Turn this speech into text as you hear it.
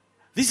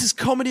This is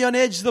Comedy on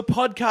Edge, the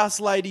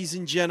podcast, ladies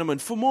and gentlemen.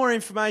 For more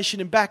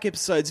information and back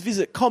episodes,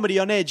 visit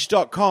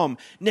comedyonedge.com.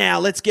 Now,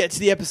 let's get to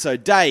the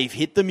episode. Dave,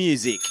 hit the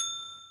music.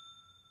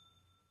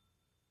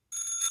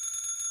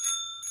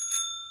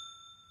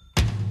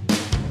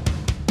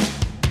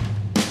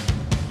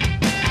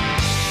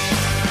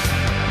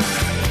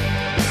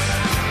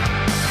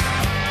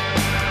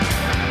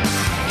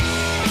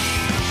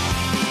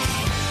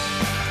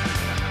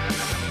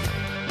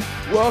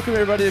 Welcome,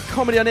 everybody, to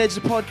Comedy on Edge,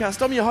 the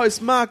podcast. I'm your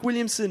host, Mark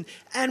Williamson,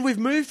 and we've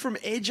moved from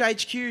Edge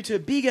HQ to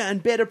bigger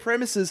and better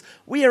premises.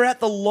 We are at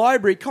the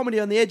library, Comedy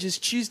on the Edge's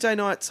Tuesday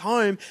night's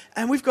home,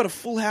 and we've got a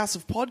full house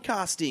of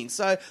podcasting.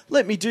 So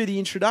let me do the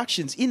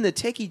introductions. In the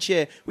techie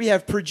chair, we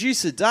have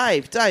producer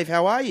Dave. Dave,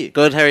 how are you?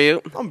 Good, how are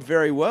you? I'm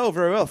very well,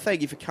 very well.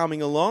 Thank you for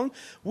coming along.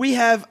 We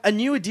have a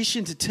new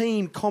addition to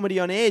Team Comedy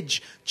on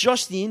Edge.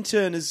 Josh the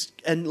intern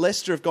and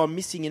Lester have gone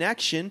missing in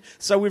action,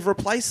 so we've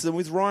replaced them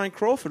with Ryan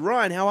Crawford.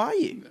 Ryan, how are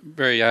you?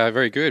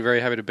 Very good. Very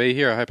happy to be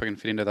here. I hope I can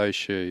fit into those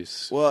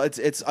shoes. Well, I'd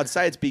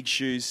say it's big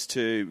shoes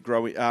to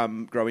grow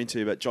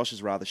into, but Josh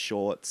is rather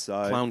short, so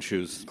Clown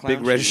shoes.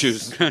 Big red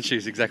shoes. Clown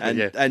shoes, exactly.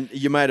 Yeah. And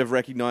you may have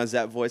recognised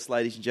that voice,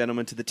 ladies and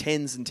gentlemen, to the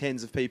tens and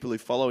tens of people who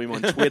follow him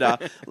on Twitter.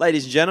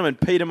 Ladies and gentlemen,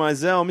 Peter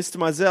Mizell. Mr.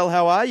 Mizell,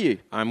 how are you?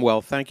 I'm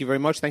well. Thank you very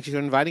much. Thank you for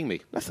inviting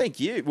me. No, thank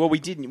you. Well, we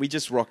didn't. We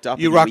just rocked up.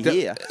 You rocked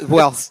here.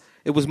 Well,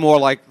 it was more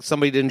like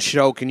somebody didn't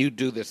show. Can you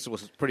do this?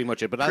 Was pretty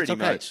much it. But that's pretty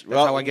okay. much. That's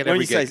how I get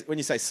every gig. When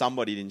you say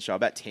somebody didn't show,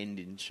 about 10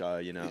 didn't show.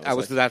 You know, I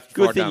was that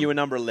good far thing down. you were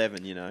number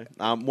 11. You know,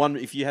 one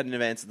if you hadn't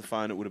have answered the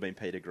phone, it would have been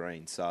Peter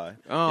Green. So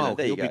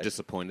there you'll you go. be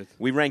disappointed.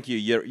 We rank you.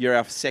 You're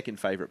our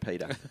second favourite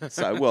Peter.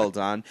 So well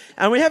done.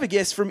 And we have a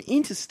guest from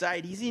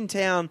interstate. He's in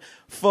town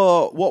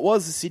for what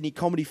was the Sydney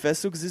Comedy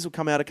Festival, because this will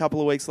come out a couple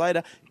of weeks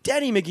later.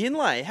 Danny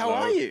McGinley, how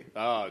are you?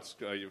 Oh, it's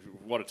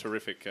what a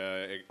terrific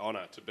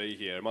honour to be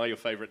here. Am I your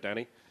favourite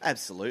Danny?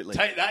 Absolutely.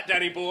 Take that,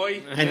 Danny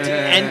boy.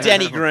 And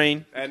Danny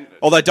Green. And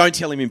although don't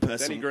tell him in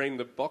person. Danny Green,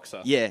 the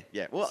boxer. Yeah.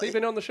 Well, has he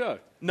been on the show?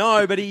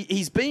 No, but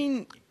he's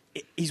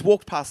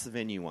walked past the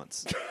venue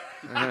once.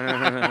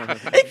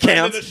 It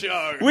counts. The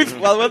show.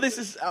 Well, this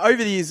is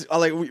over the years.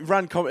 We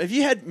run comedy. Have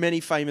you had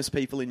many famous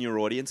people in your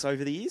audience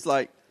over the years?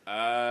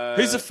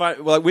 Who's the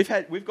well?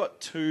 We've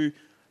got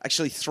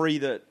three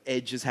that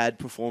Edge has had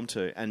perform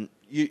to, and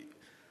you.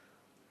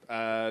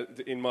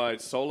 In my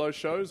solo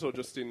shows or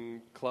just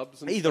in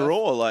clubs and Either stuff?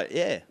 or,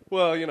 yeah.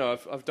 Well,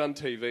 I've done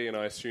TV and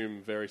I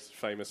assume very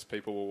famous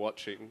people were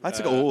watching. That's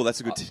a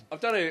good.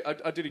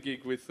 I did a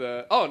gig with.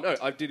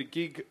 I did a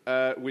gig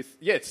with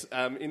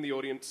in the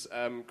audience,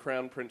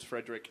 Crown Prince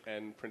Frederick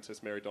and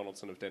Princess Mary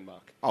Donaldson of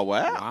Denmark. Oh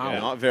wow! Yeah.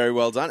 No, very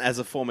well done. As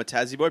a former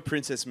Tassie boy,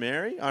 Princess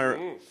Mary.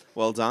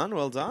 Well done.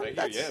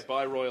 Thank you,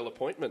 by royal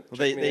appointment. Well,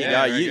 there you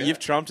go. You've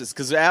trumped us,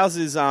 because ours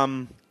is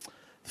the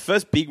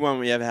first big one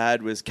we ever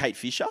had was Kate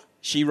Fisher.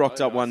 She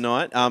rocked up one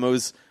night. It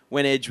was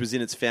when Edge was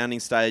in its founding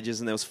stages,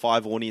 and there was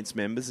 5 audience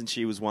members, and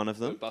she was one of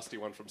them. The busty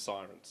one from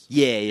Sirens.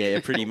 Yeah,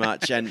 pretty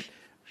much. And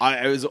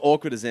it was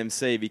awkward as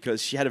MC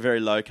because she had a very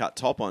low-cut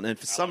top on, and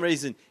for some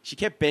reason she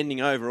kept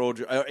bending over, or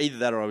either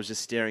that or I was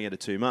just staring at her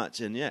too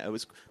much, and it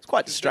was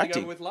quite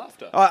distracting. With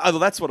laughter. Well,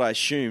 that's what I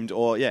assumed,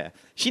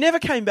 She never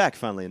came back,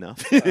 funnily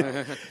enough.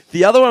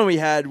 The other one we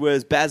had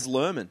was Baz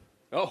Luhrmann.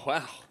 Oh,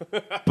 wow.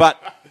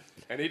 But...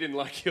 And he didn't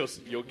like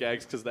your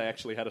gags because they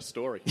actually had a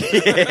story.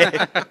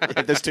 Yeah,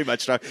 there's too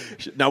much stuff.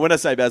 No, when I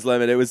say Baz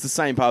Luhrmann, it was the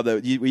same pub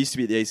that we used to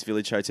be at the East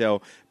Village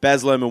Hotel.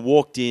 Baz Luhrmann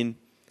walked in,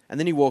 and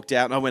then he walked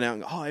out, and I went out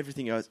and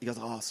everything goes. He goes,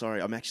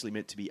 sorry, I'm actually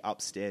meant to be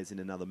upstairs in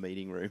another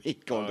meeting room.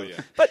 He'd gone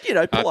to, but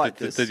polite.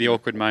 The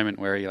awkward moment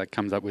where he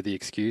comes up with the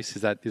excuse.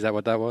 Is that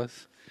what that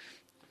was?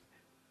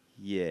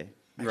 Yeah.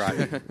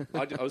 Right.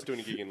 I was doing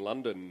a gig in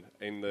London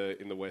in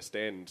the West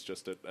End,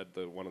 just at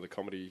one of the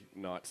comedy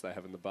nights they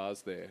have in the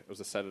bars there. It was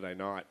a Saturday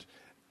night,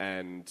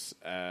 and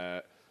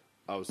I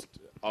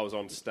was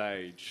on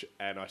stage,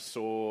 and I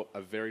saw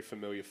a very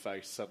familiar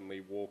face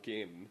suddenly walk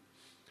in,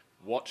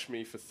 watch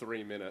me for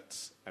 3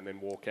 minutes, and then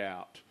walk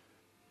out,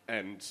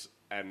 and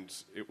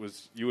it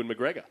was Ewan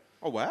McGregor.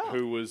 Oh wow!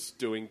 Who was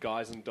doing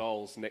Guys and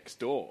Dolls next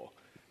door,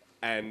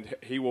 and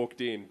he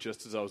walked in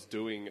just as I was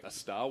doing a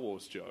Star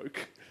Wars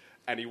joke.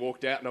 And he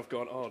walked out, and I've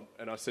gone,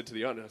 and I said to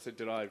the owner,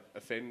 did I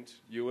offend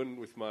Ewan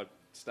with my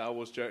Star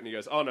Wars joke? And he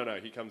goes, no,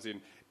 he comes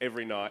in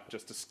every night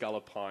just to scull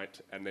a pint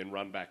and then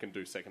run back and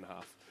do second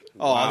half.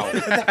 Oh,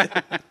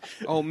 wow.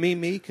 Oh,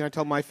 me? Can I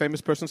tell my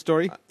famous person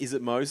story? Is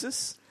it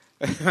Moses?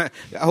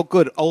 Oh,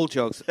 good. Old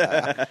jokes.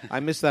 I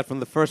missed that from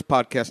the first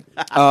podcast.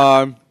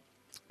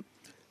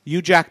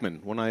 Hugh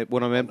Jackman. When I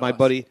met my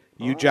buddy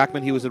Hugh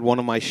Jackman, he was at one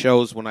of my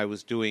shows when I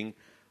was doing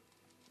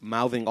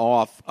Mouthing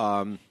Off,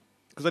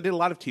 because I did a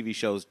lot of TV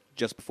shows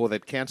just before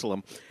they'd cancel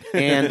them.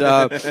 And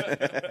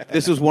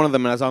this was one of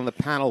them, and I was on the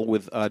panel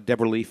with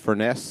Deborah Lee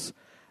Furness.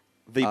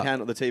 The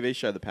panel, the TV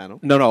show, The Panel?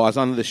 No, I was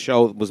on the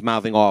show that was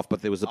Mouthing Off,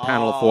 but there was a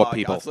panel of 4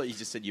 people. I thought you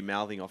just said you're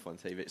mouthing off on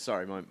TV.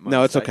 Sorry, my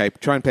No, it's mistake. okay.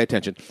 Try and pay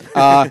attention.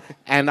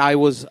 And I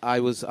was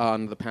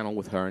on the panel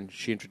with her, and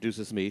she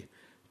introduces me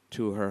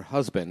to her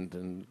husband.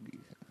 And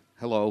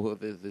hello,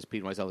 this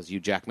Pete and myself is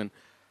Hugh Jackman.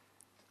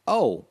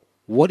 oh,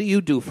 what do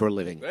you do for a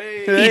living?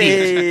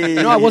 Hey.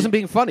 No, I wasn't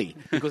being funny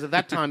because at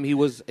that time he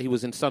was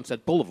in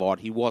Sunset Boulevard.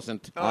 He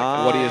wasn't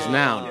what he is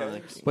now. Yeah.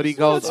 But he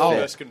goes, Oh, oh,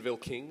 Erskineville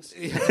Kings.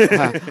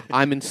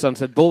 I'm in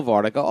Sunset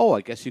Boulevard. I go, oh,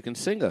 I guess you can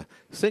sing a.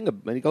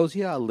 And he goes,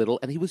 yeah, a little.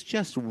 And he was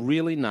just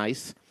really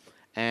nice.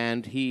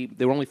 And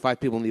there were only 5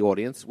 people in the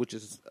audience, which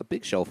is a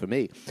big show for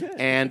me.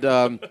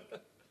 And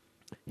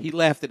he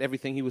laughed at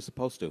everything he was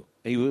supposed to.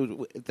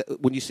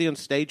 When you see on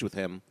stage with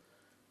him,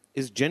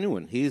 is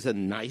genuine. He's a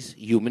nice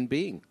human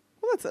being.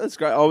 Well, that's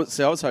great. I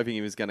was hoping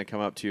he was going to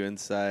come up to you and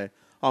say,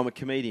 oh, I'm a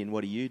comedian.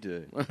 What do you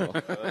do?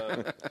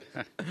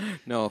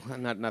 No,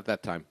 not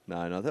that time.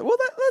 No.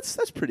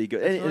 That's pretty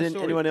good. That's a nice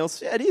story. Anyone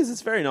else? Yeah, it is.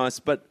 It's very nice.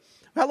 But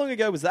how long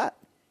ago was that?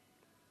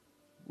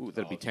 Ooh,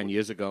 that'd be 10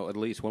 years ago at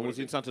least. When was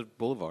he in Sunset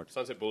Boulevard?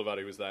 Sunset Boulevard,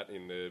 he was that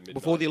in the mid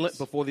Before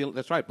the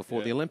that's right,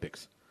 before the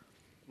Olympics.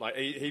 Like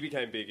he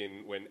became big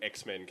when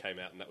X-Men came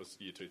out, and that was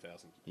year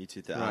 2000. Year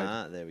 2000.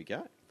 Right. There we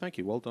go. Thank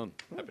you. Well done.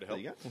 Happy to There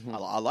help. you go.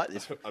 I like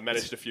this. I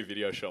managed a few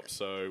video shops,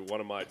 so one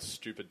of my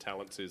stupid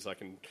talents is I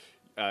can.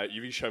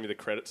 You show me the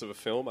credits of a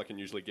film, I can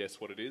usually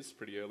guess what it is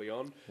pretty early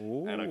on,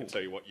 and I can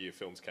tell you what year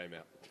films came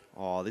out.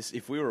 Oh,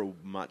 if we were a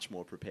much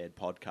more prepared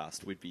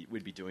podcast, we'd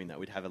be doing that.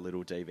 We'd have a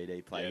little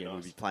DVD player and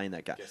we'd be playing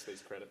that game. Guess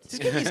these credits.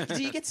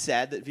 Do you get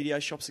sad that video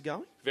shops are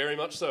going? Very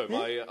much so.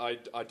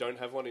 I don't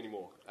have one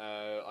anymore.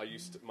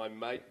 My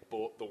mate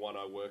bought the one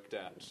I worked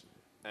at,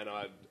 and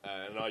I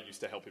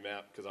used to help him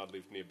out because I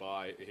lived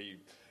nearby.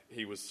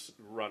 He was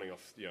running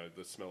off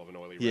the smell of an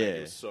oily rag. Yeah.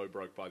 He was so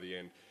broke by the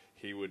end.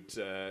 He would,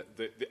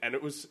 and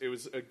it was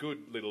a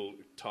good little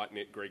tight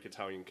knit Greek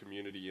Italian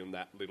community in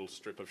that little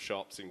strip of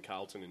shops in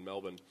Carlton in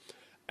Melbourne,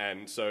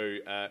 and so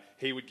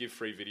he would give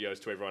free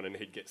videos to everyone, and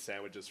he'd get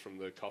sandwiches from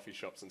the coffee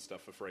shops and stuff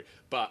for free.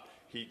 But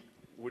he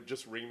would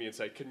just ring me and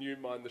say, "Can you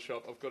mind the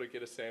shop? I've got to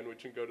get a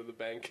sandwich and go to the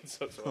bank." And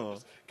so I'd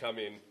just come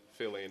in,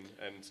 fill in,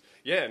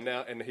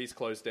 and he's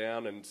closed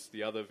down, and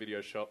the other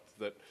video shop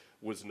that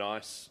was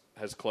nice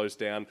has closed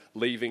down,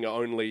 leaving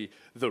only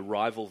the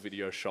rival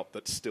video shop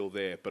that's still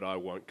there, but I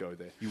won't go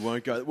there. You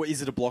won't go. What,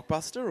 is it a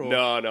Blockbuster? Or?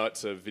 No,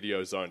 it's a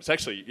Video Zone. It's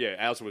actually,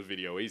 ours was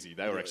Video Easy.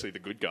 They were actually the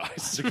good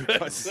guys.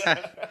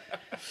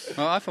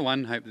 Well, I, for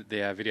one, hope that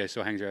the video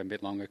still hangs around a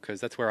bit longer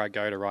because that's where I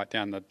go to write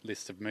down the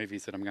list of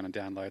movies that I'm going to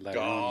download later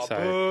on.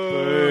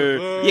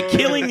 So, You're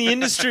killing the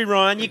industry,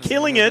 Ryan. You're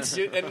killing it.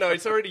 And no,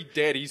 he's already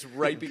dead. He's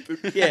raping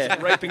the,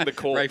 Yeah. raping the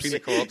corpse. raping the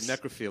corpse.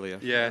 Necrophilia.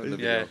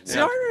 Yeah. See,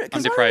 I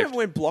remember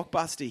when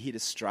Blockbuster hit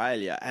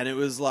Australia, and it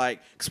was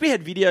like, because we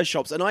had video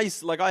shops, and I've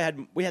still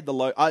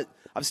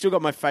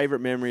got my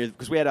favourite memory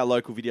because we had our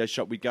local video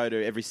shop we'd go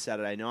to every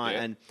Saturday night,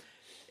 and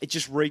it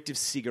just reeked of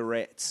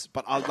cigarettes.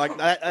 But I like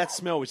that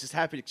smell was just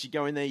happy because you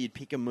go in there, you'd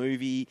pick a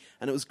movie,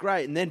 and it was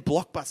great. And then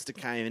Blockbuster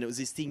came, and it was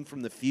this thing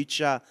from the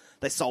future.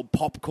 They sold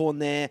popcorn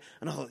there,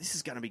 and I thought, this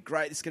is going to be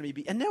great. This is going to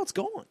be big. And now it's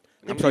gone.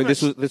 I'm sorry,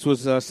 this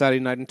was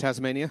Saturday night in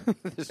Tasmania?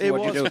 This is It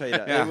what you was, do?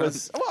 Peter. Yeah. It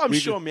was. Well, I'm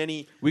sure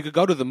many. We could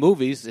go to the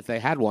movies if they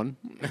had one.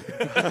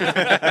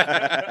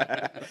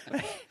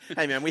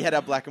 Hey, man, we had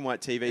our black and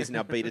white TVs and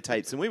our beta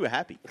tapes, and we were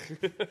happy.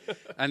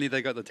 only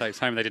they got the tapes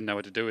home, they didn't know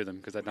what to do with them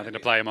because they had nothing to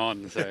play them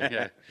on. So,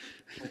 yeah.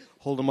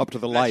 Hold them up to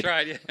the light.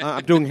 right, yeah.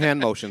 I'm doing hand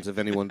motions if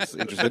anyone's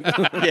interested.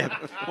 Yeah.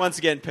 Once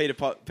again,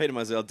 Peter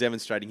Moselle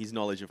demonstrating his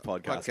knowledge of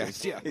podcasting.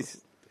 Podcast,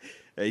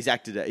 yeah. He's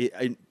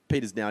acted.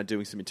 Peter's now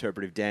doing some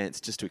interpretive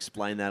dance just to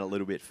explain that a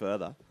little bit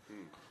further.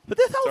 But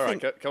the whole All thing.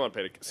 right, come on,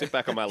 Peter. Sit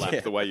back on my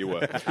lap the way you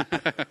were.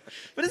 But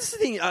this is the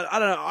thing. I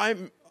don't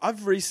know.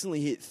 I've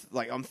recently hit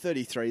I'm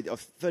 33. I'm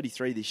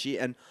 33 this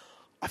year, and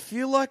I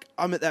feel like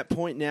I'm at that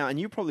point now. And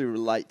you probably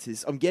relate to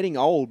this. I'm getting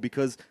old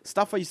because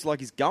stuff I used to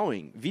like is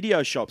going.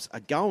 Video shops are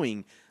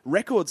going.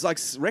 Record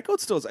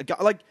stores are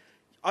going. Like,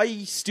 I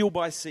still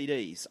buy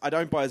CDs. I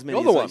don't buy as many.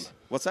 You're the as one.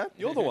 What's that?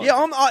 You're the one.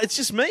 Yeah, it's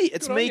just me.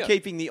 It's Good on me you.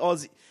 keeping the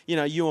Oz,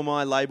 you and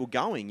my label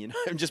going.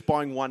 I'm just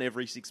buying one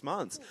every 6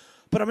 months.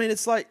 But I mean,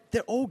 it's like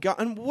they're all going.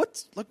 And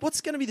what's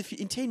going to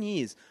be in 10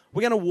 years?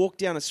 We're going to walk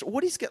down a street.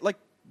 What's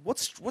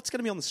going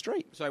to be on the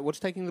street? Sorry, what's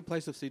taking the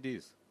place of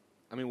CDs?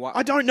 I mean, why?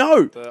 I don't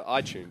know. The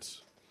iTunes.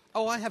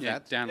 Oh, I have Yeah,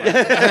 that.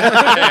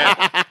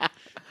 download.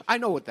 I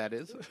know what that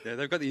is. Yeah,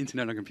 they've got the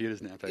internet on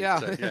computers now. Pete, Yeah,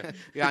 so, yeah.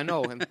 yeah, I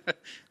know. And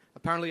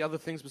apparently other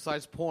things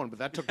besides porn, but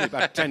that took me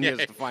about 10 years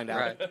to find out.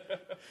 Right.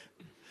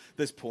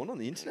 There's porn on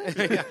the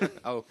internet. Yeah.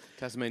 Oh,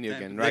 Tasmania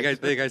again, There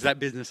right? goes that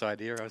business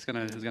idea. I was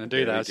going to do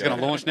There that. we It's go. going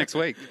to launch next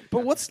week.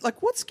 But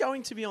what's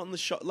going to be on the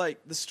shop,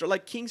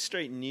 like King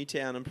Street in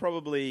Newtown and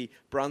probably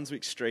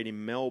Brunswick Street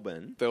in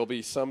Melbourne? There'll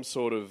be some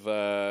sort of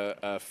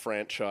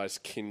franchise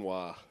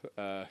quinoa,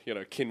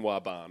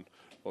 quinoa barn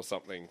or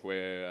something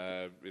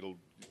where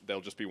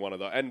they'll just be one of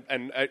those.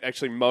 And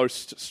actually,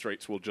 most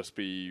streets will just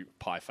be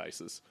pie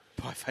faces.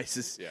 Pie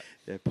Faces.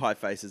 Yeah. Pie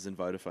Faces and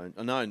Vodafone.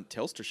 Oh, no, and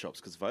Telstra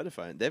shops because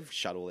Vodafone, they've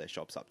shut all their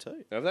shops up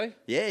too. Have they?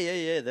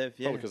 Yeah. They've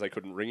Probably because they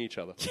couldn't ring each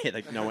other. Yeah,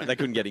 they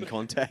couldn't get in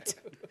contact.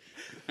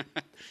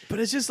 But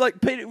it's just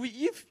like, Peter,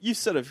 you've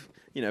sort of,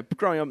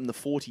 growing up in the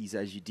 40s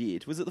as you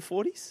did. Was it the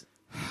 40s?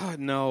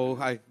 No,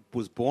 I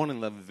was born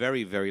in the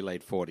very, very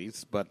late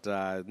 40s, but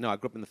no, I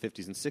grew up in the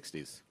 50s and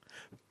 60s.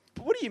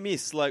 But what do you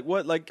miss? Like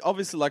what? Like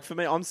obviously, like for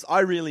me, I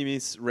really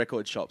miss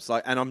record shops.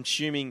 Like, and I'm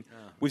assuming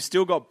we've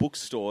still got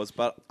bookstores,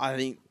 but I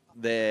think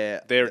they're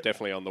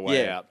definitely on the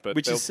way out. But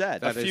which is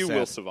sad. A few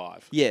will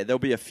survive. Yeah, there'll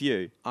be a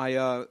few.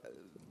 I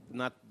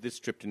not this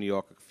trip to New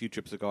York. A few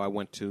trips ago, I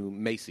went to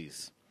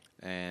Macy's,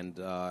 and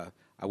there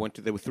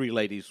were three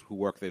ladies who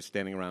work there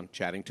standing around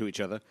chatting to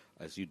each other,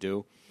 as you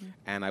do.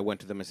 And I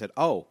went to them and said,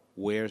 "Oh,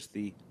 where's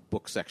the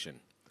book section?"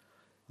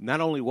 Not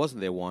only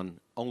wasn't there one,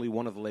 only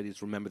one of the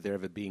ladies remembered there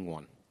ever being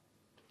one.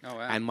 Oh,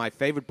 wow. And my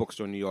favorite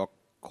bookstore in New York,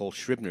 called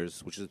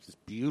Scribner's, which is this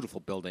beautiful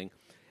building,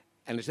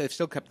 and they've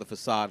still kept the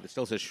facade. It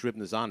still says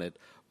Scribner's on it,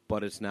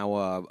 but it's now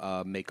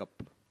a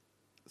makeup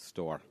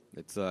store.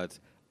 It's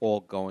all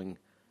going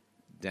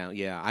down.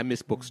 Yeah, I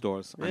miss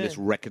bookstores. I miss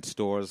record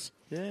stores.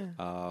 Yeah.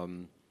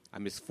 I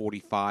miss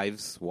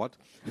 45s. What?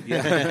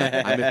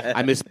 Yeah.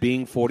 I miss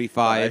being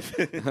 45.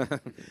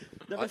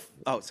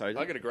 Sorry.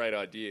 I got a great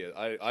idea.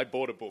 I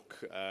bought a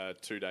book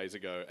 2 days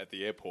ago at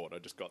the airport. I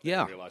just got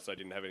there and realised I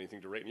didn't have anything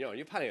to read. You know,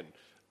 you're paying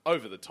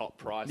over-the-top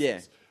prices. Yeah.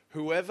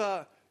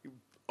 Whoever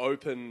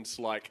opens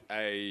like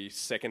a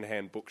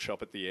second-hand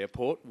bookshop at the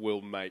airport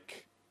will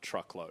make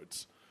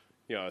truckloads.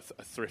 You know,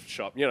 a thrift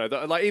shop. You know,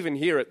 like even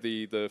here at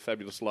the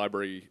fabulous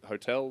Library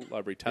Hotel,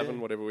 Library Tavern,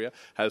 whatever we are,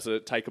 has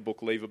a take a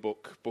book, leave a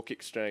book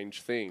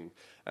exchange thing.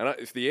 And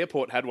if the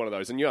airport had one of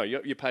those, and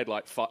you paid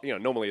like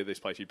normally at this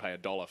place you pay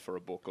 $1 for a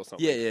book or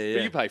something. Yeah.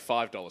 But you pay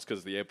 $5 because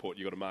of the airport.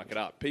 You got to mark it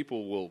up.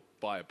 People will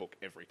buy a book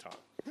every time.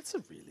 That's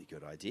a really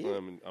good idea.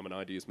 I'm an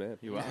ideas man.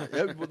 You are.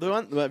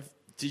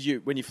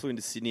 When you flew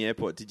into Sydney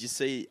Airport, did you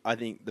see, I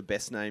think, the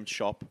best named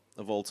shop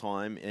of all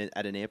time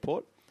at an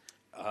airport?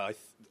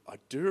 I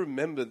do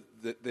remember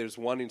that there's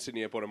one in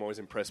Sydney Airport I'm always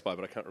impressed by,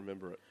 but I can't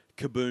remember it.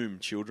 Kaboom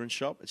Children's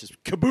Shop. It's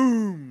just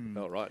kaboom.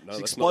 Oh, right. No,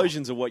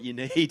 explosions are what you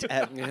need.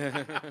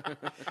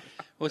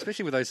 Well,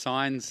 especially with those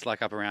signs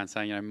like up around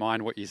saying,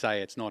 mind what you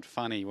say, it's not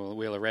funny,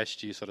 we'll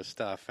arrest you sort of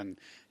stuff. And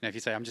if you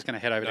say, I'm just going to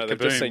head over to Kaboom. They've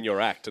just seen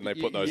your act and they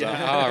put those up.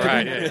 Oh,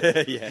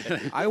 right, yeah.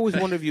 I always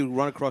wonder if you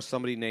run across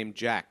somebody named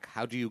Jack,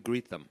 how do you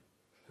greet them?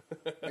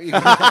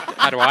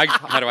 How do I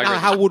greet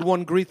How would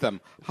one greet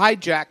them? Hi,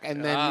 Jack,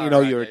 and then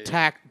you're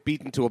attacked,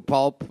 beaten to a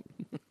pulp.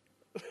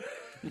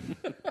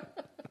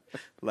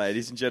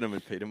 Ladies and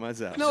gentlemen, Peter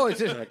Mizell. No,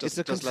 it's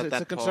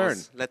a concern.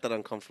 Let that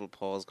uncomfortable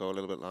pause go a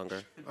little bit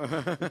longer.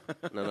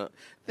 No.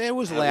 There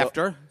was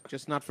laughter,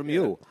 just not from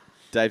you.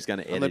 Dave's going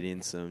to edit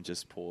in some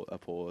a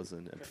pause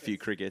and a few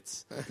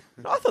crickets.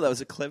 I thought that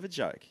was a clever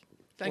joke.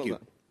 Thank you.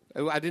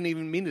 I didn't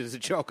even mean it as a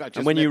joke.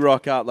 And when you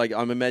rock up, like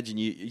I imagine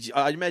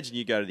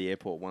you go to the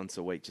airport once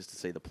a week just to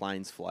see the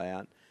planes fly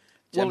out.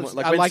 Well,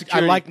 I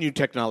like new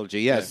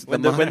technology. Yes.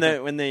 Yeah.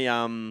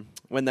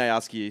 When they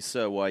ask you,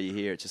 sir, why are you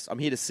here? It's just I'm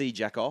here to see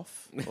Jack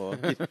off. Or,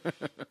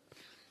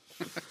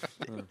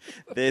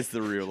 there's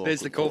the real. There's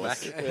the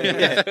callback.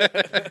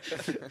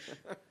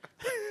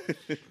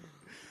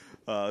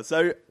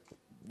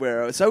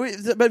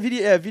 But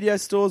video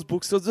stores,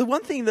 bookstores. The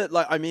one thing that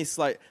I miss,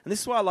 and this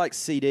is why I like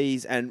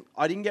CDs, and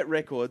I didn't get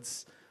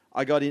records.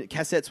 I got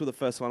cassettes were the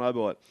first one I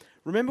bought.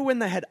 Remember when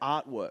they had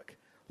artwork?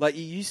 Like it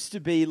used to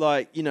be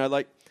like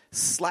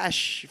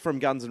Slash from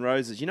Guns N'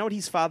 Roses. You know what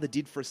his father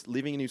did for a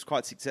living, and he was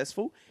quite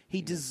successful.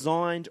 He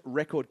designed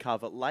record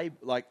cover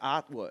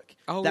artwork.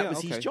 Oh, that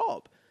was his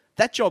job.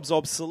 That job's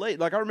obsolete.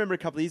 Like I remember a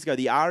couple of years ago,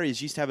 the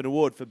Arias used to have an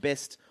award for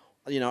best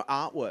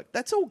artwork.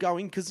 That's all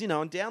going because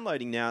on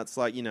downloading now it's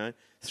like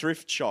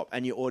thrift shop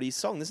and you order your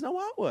song. There's no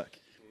artwork.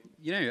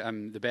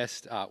 The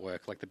best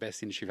artwork, like the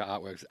best industry for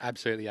artwork, is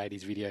absolutely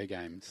 80s video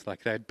games.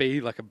 Like they'd be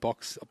like a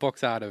box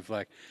art of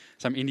like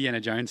some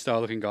Indiana Jones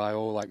style looking guy,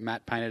 all like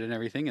matte painted and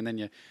everything, and then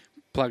you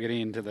plug it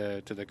into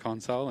the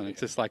console, and it's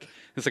just like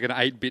an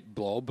 8-bit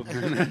blob.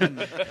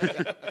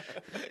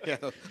 Yeah,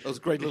 those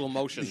great little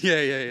motions.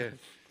 Yeah.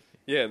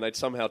 Yeah, and they'd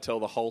somehow tell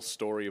the whole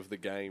story of the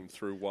game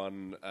through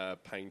one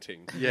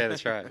painting. Yeah,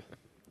 that's right.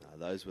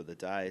 Those were the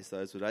days.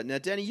 Now,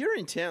 Danny, you're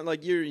in town.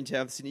 You're in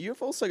town for Sydney.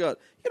 You've also got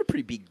a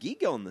pretty big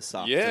gig on this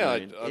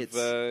afternoon.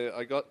 Yeah,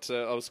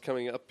 I was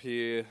coming up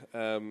here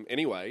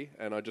anyway,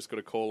 and I just got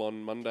a call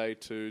on Monday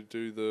to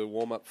do the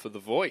warm up for The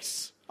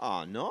Voice.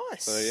 Oh,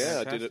 nice. So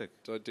yeah,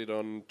 I did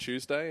on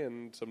Tuesday,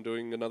 and I'm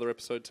doing another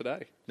episode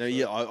today. No,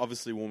 you're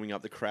obviously warming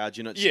up the crowd.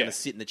 You're not just going to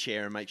sit in the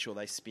chair and make sure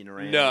they spin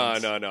around. No.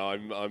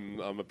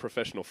 I'm a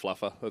professional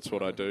fluffer. That's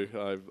what I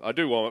do. I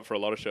do warm up for a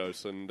lot of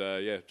shows, and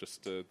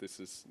this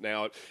is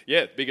now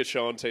biggest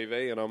show on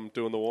TV, and I'm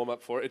doing the warm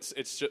up for it.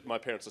 It's just, my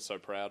parents are so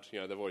proud.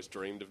 They've always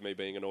dreamed of me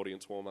being an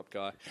audience warm up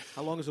guy.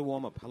 How long is a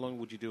warm up? How long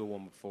would you do a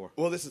warm up for?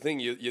 Well, this is the thing.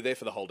 You're there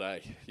for the whole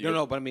day.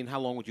 No, but I mean, how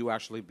long would you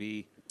actually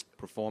be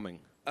performing?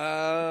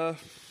 I'd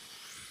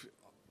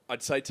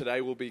say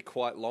today will be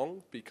quite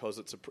long because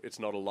it's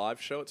not a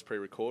live show, it's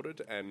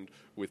pre-recorded, and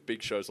with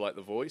big shows like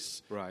The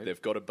Voice,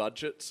 they've got a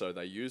budget, so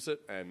they use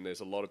it, and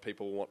there's a lot of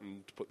people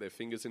wanting to put their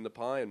fingers in the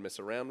pie and mess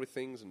around with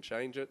things and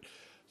change it.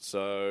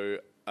 So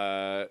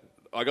I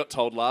got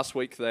told last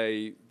week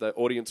the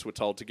audience were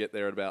told to get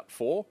there at about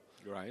 4.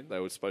 Right. They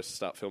were supposed to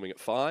start filming at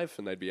 5,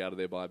 and they'd be out of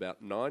there by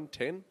about 9,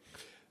 10.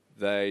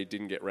 They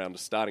didn't get round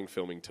to starting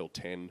filming till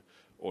 10.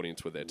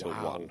 Audience were there till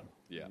 1.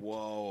 Yeah.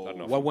 Whoa. I don't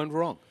know What went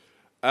wrong?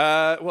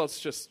 well, it's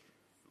just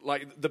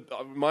like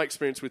my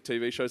experience with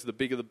TV shows. The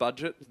bigger the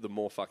budget, the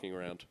more fucking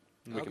around.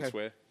 We can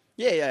swear.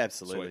 Yeah,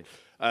 absolutely.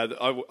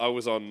 Sweet. I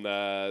was on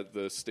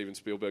the Steven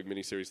Spielberg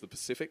miniseries, The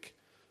Pacific.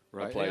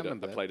 Right. I played, Yeah, I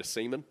remember I that. played a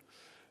seaman.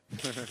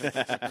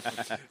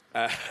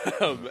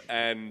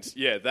 And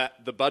yeah,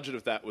 the budget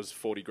of that was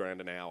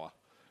 $40,000 an hour,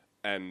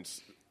 and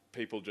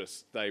people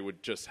they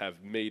would just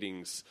have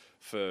meetings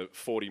for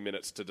 40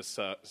 minutes to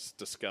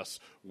discuss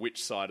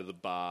which side of the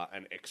bar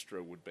an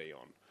extra would be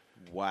on.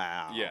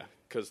 Wow. Yeah,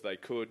 because they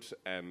could,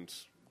 and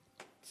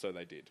so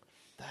they did.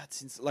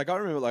 That's like I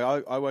remember.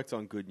 Like I worked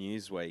on Good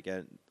News Week,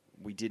 and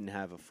we didn't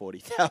have a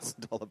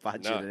 $40,000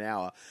 budget No. an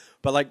hour.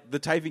 But like the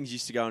tapings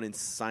used to go an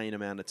insane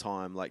amount of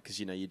time, like because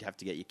you'd have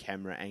to get your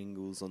camera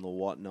angles and the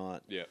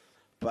whatnot. Yeah,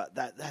 But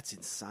that's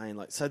insane.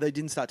 Like so they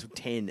didn't start till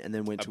 10 and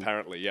then went to.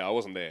 apparently, yeah, I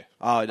wasn't there.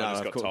 Oh, no, I just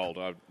of got course.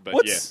 told. But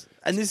What's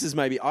and this is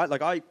maybe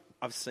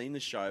I've seen the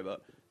show,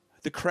 but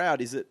the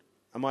crowd is it?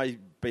 Am I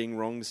being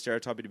wrong to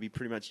stereotype it to be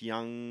pretty much yeah,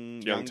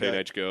 young younger?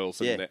 teenage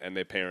girls Yeah. and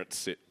their parents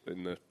sit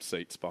in the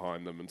seats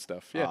behind them and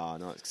stuff. Yeah. Oh,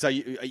 nice. So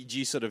do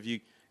you sort of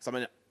Cause I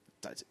mean,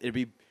 it'd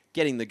be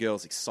getting the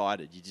girls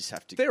excited. You just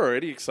have to. They're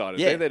already excited.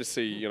 Yeah. They're there to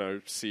see,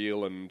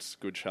 Seal and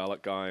Good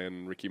Charlotte Guy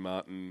and Ricky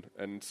Martin.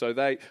 And so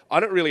I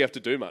don't really have to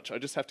do much. I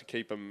just have to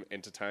keep them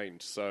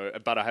entertained.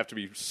 But I have to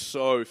be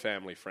so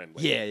family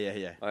friendly.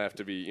 Yeah. I have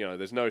to be,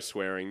 there's no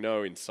swearing,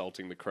 no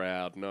insulting the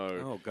crowd, no.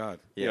 Oh,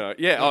 God.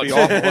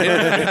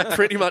 It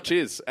pretty much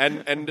is.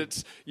 And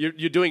it's,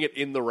 you're doing it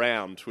in the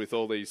round with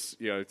all these,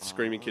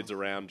 screaming kids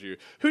around you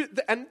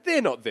and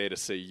they're not there to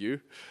see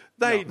you.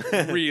 They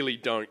really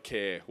don't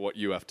care what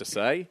you have to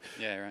say.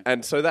 Yeah, right.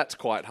 And so that's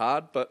quite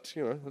hard, but,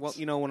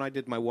 Well, when I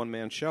did my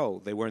one-man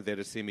show, they weren't there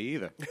to see me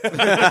either. It's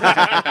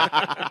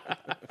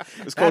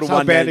called That's a how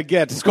one bad man. it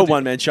gets. It's called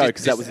one man show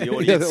because that was the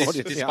audience. the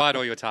audience. Despite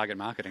all your target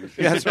marketing.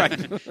 Yeah, that's right.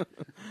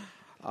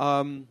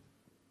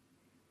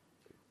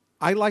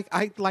 I like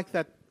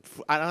that.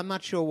 I'm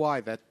not sure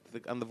why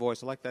on The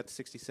Voice. I like that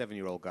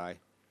 67-year-old guy.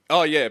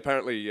 Oh, yeah,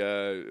 apparently,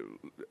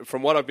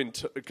 from what I've been...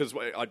 Because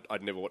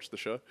I'd never watched the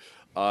show.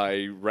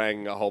 I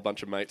rang a whole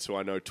bunch of mates who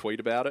I know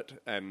tweet about it,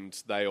 and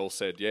they all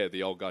said, yeah,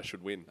 the old guy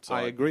should win. So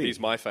I agree. He's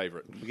my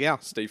favourite. Yeah.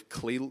 Steve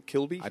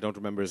Kilby? I don't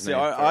remember his See,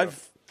 name.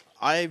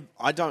 I'm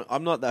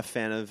not that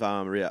fan of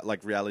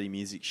reality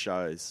music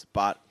shows,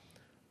 but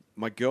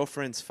my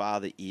girlfriend's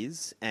father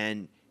is,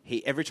 and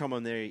every time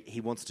I'm there,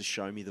 he wants to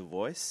show me The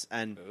Voice,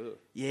 and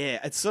yeah,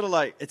 it's sort of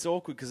like it's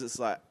awkward because it's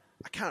like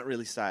I can't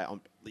really say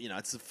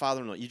it's the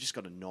father-in-law. You just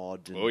got to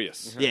nod. And, Oh,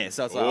 yes. yeah.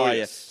 So it's like, Oh, yeah.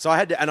 yes. So I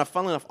had to, and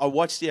funnily enough, I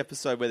watched the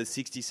episode where the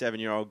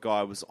 67-year-old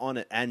guy was on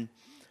it, and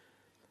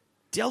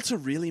Delta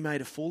really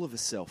made a fool of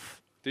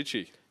herself. Did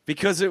she?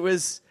 Because it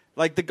was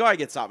like the guy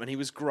gets up and he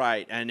was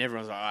great, and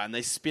everyone's like, and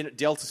they spin it.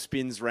 Delta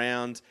spins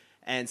round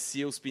and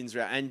Seal spins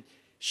round, and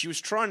she was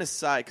trying to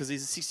say because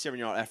he's a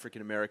 67-year-old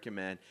African American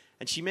man,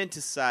 and she meant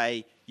to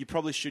say you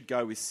probably should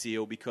go with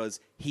Seal because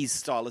his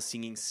style of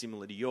singing is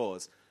similar to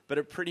yours, but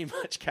it pretty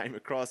much came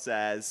across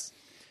as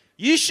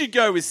you should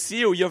go with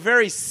Seal. You're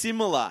very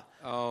similar.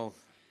 Oh.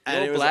 And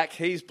You're it was black,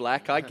 he's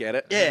black, I get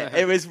it. Yeah,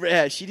 it was.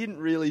 Yeah, she didn't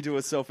really do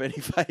herself any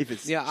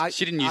favors. Yeah,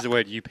 She didn't use the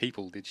word "you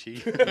people," did she?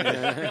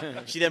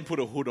 She then put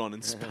a hood on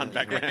and spun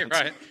back around.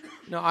 Right.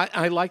 No,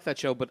 I like that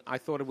show, but I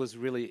thought it was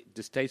really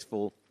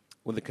distasteful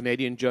when the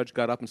Canadian judge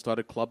got up and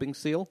started clubbing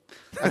Seal.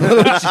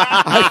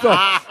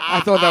 I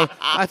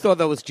thought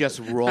that was just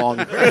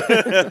wrong.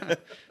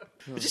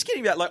 But just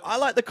getting back, I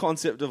like the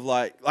concept of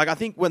like I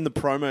think when the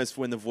promos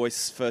for when The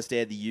Voice first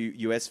aired the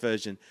US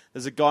version,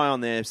 there's a guy on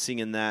there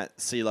singing that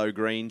CeeLo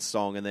Green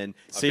song, and then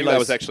I think that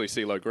was actually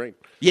CeeLo Green.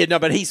 yeah, no,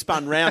 but he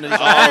spun round and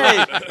he's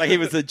like, hey! Like he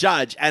was the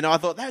judge, and I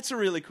thought that's a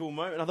really cool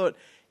moment. I thought,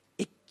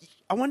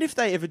 I wonder if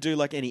they ever do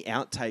like any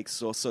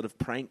outtakes or sort of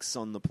pranks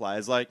on the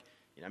players, like.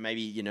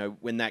 Maybe,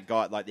 when that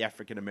guy, like the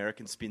African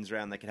American spins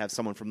around, they could have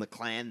someone from the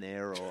Klan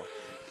there, or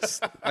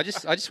I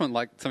just want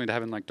something to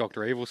happen like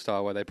Dr. Evil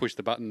style, where they push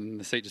the button and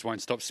the seat just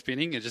won't stop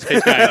spinning. It just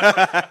keeps going.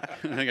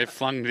 And they get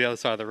flung to the other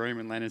side of the room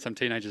and land in some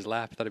teenager's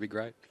lap. That'd be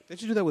great. They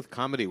should do that with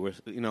comedy, where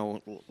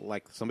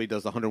like somebody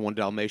does the 101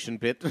 Dalmatian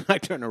bit, and I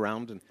turn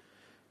around and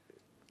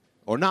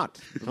or not.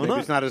 Maybe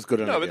it's not as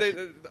good. No, but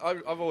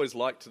I've always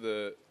liked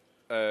the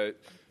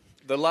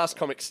Last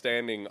Comic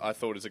Standing. I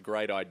thought is a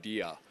great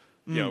idea.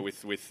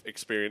 With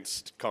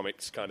experienced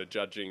comics kind of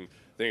judging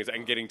things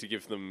and getting to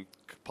give them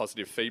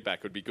positive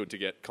feedback would be good to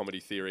get comedy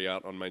theory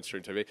out on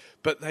mainstream TV.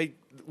 But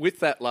with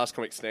that Last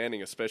Comic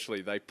Standing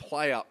especially, they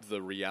play up the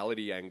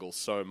reality angle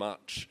so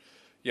much.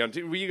 Were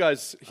you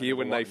guys here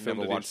when they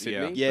filmed it in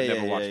Sydney?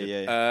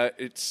 Yeah.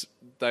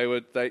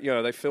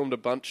 They filmed a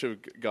bunch of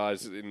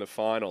guys in the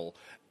final.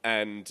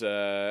 And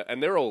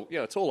they're all,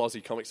 it's all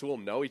Aussie comics who all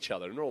know each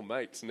other and they're all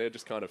mates and they're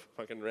just kind of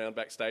fucking around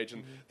backstage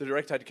and the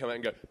director had to come out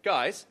and go,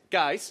 guys,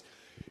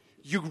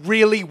 you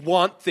really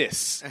want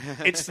this.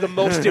 It's the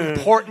most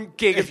important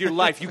gig of your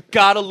life. You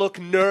gotta look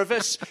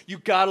nervous. You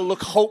gotta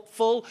look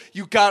hopeful.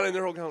 And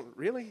they're all going,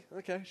 really?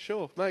 Okay,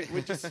 sure, mate.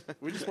 We just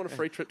want a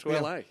free trip to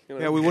LA. You know?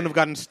 Yeah, we wouldn't have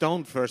gotten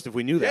stoned first if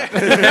we knew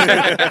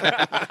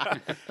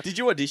that. Did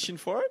you audition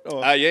for it?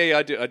 Or? Yeah,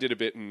 I did a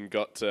bit and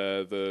got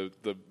the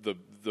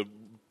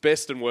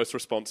best and worst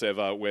response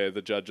ever, where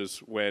the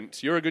judges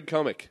went, "You're a good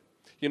comic.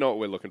 You know what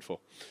we're looking for."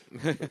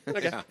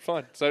 Okay,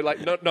 fine. So,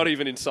 like, not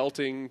even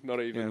insulting,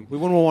 not even. Yeah, we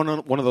wouldn't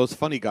want one of those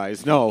funny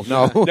guys. No.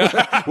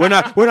 we're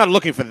not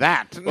looking for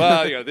that.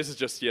 Well, this is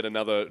just yet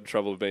another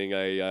trouble of being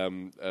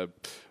a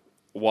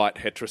white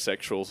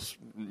heterosexual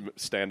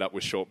stand up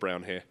with short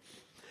brown hair.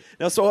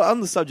 Now, so on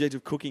the subject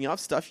of cooking up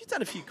stuff, you've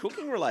done a few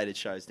cooking-related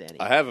shows, Danny.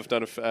 I have. I've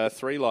done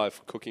 3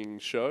 live cooking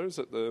shows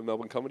at the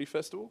Melbourne Comedy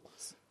Festival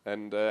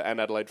and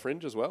Adelaide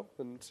Fringe as well.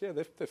 And yeah,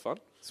 they're fun.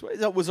 Sweet.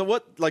 So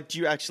what, like, do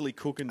you actually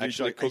cook and do?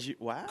 Actually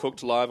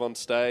cooked live on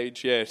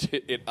stage. Yeah,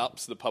 it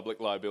ups the public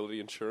liability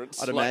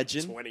insurance. I'd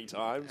imagine 20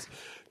 times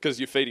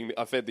because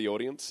I fed the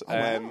audience. Oh,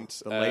 and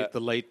wow. The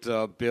late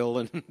Bill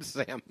and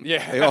Sam.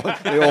 Yeah,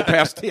 they all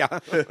passed. Yeah,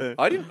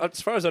 I didn't.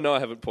 As far as I know, I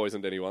haven't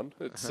poisoned anyone.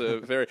 It's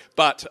very.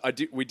 But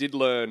we did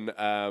learn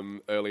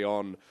early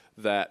on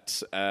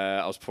that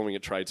I was performing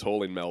at Trades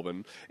Hall in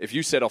Melbourne. If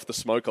you set off the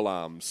smoke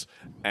alarms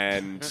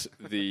and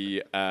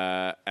the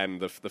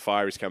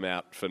fireys come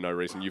out for no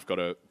reason, you've got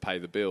to pay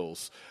the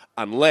bills,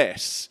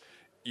 unless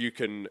you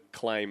can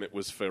claim it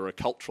was for a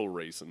cultural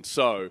reason.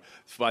 So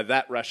by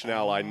that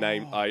rationale,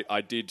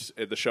 I did.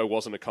 The show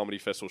wasn't a comedy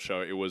festival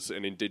show; it was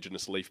an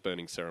Indigenous leaf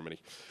burning ceremony.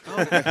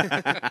 Oh.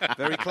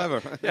 Very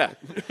clever. Yeah.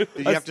 Did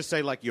you have to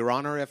say, like, Your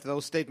Honor after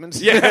those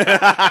statements?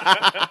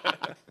 Yeah.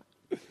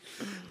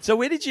 So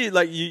where did you,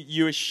 like,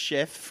 you a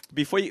chef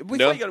before you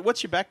got,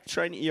 what's your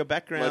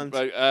background?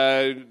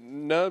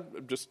 No,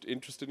 I'm just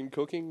interested in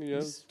cooking. You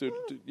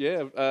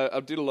know, I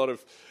did a lot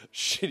of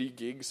shitty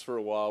gigs for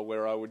a while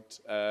where I would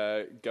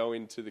go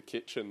into the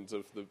kitchens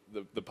of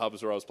the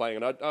pubs where I was playing,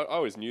 and I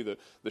always knew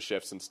the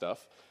chefs and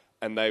stuff,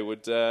 and they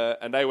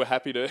were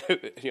happy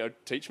to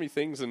teach me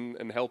things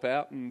and help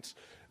out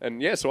and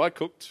yeah, so I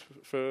cooked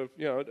for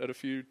at a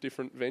few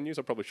different venues.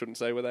 I probably shouldn't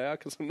say where they are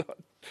because I'm not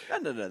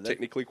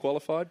technically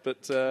qualified.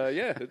 But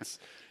yeah,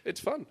 it's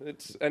fun.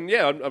 I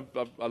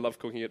love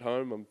cooking at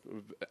home. I'm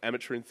an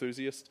amateur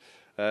enthusiast.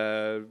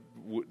 Don't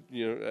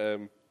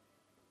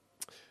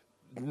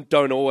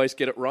always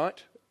get it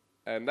right,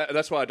 and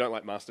that's why I don't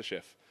like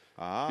MasterChef.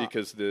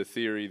 Because the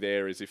theory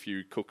there is if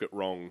you cook it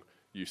wrong,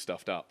 you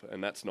stuffed up,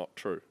 and that's not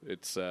true.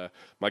 It's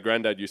my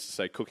granddad used to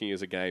say, cooking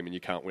is a game, and you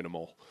can't win them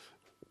all.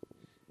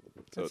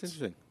 So That's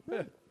interesting.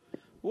 Yeah.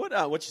 What's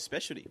your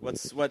specialty? If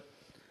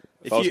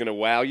I was going to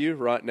wow you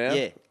right now.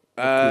 Yeah.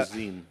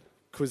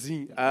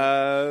 Cuisine.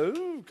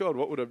 Oh God,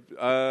 what would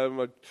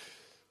I?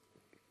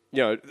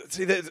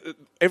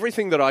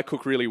 Everything that I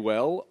cook really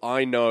well,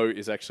 I know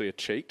is actually a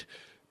cheat.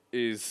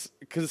 Is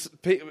because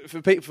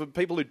for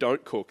people who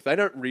don't cook, they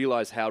don't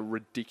realize how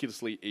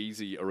ridiculously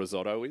easy a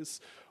risotto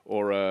is,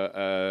 or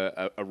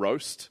a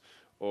roast,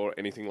 or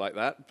anything like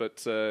that.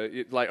 But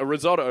like a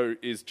risotto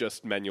is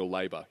just manual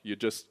labor. You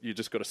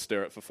just got to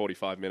stir it for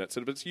 45 minutes.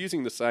 But it's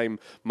using the same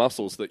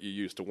muscles that you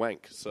use to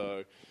wank.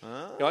 So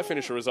I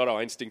finish a risotto,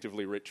 I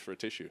instinctively reach for a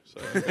tissue.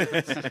 So.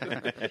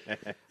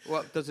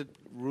 Well, does it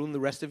ruin the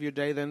rest of your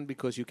day then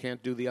because you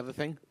can't do the other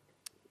thing?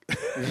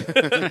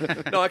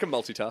 No, I can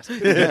multitask.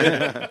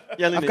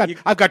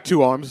 I've got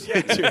 2 arms.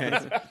 Yeah, 2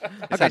 hands.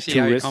 That's actually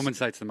how he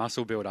compensates the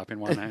muscle build up in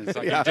one hand. It's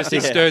like he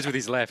stirs with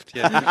his left.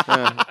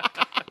 Yeah.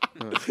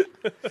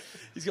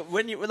 He's got,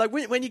 when you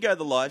go to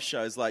the live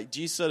shows, like,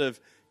 do you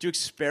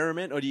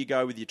experiment, or do you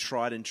go with your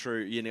tried and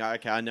true?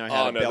 Okay, I know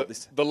how to belt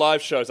this. The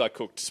live shows I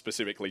cooked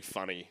specifically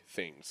funny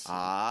things.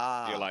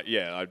 Ah,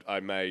 I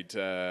made.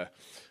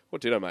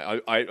 What did I make?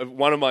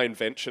 One of my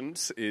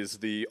inventions is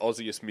the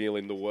Aussiest meal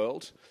in the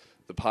world,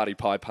 the party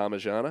pie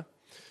parmigiana.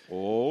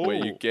 Oh, where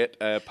you get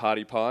a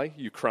party pie,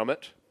 you crumb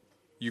it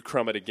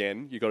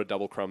again. You got to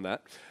double crumb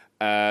that.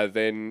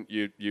 Then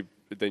you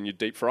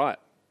deep fry it.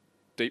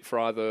 Deep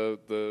fry the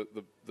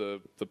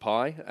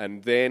pie,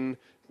 and then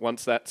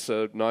once that's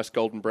a nice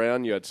golden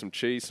brown, you add some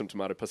cheese, some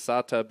tomato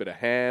passata, a bit of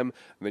ham,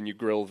 and then you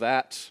grill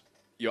that.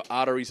 Your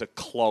arteries are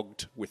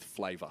clogged with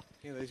flavour.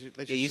 Yeah,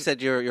 you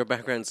said your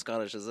background's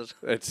Scottish, is it?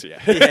 It's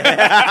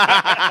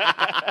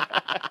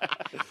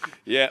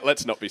yeah.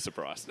 Let's not be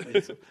surprised.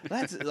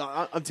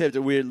 I'm tempted.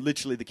 We're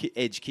literally the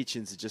Edge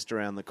Kitchens are just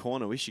around the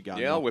corner. We should go.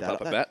 Yeah, I'll whip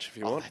up a batch if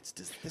you want.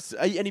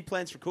 Are you, any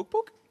plans for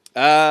cookbook?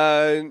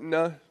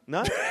 No.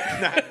 No? No.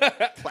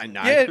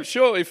 Yeah,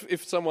 sure,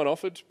 if someone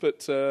offered,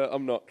 but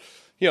I'm not.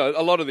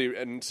 A lot of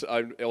and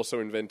I also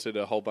invented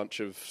a whole bunch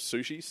of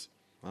sushis.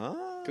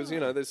 Because,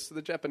 there's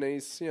the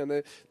Japanese,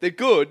 they're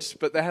good,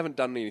 but they haven't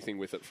done anything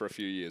with it for a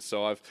few years.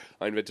 So I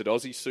invented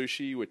Aussie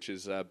sushi, which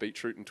is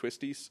beetroot and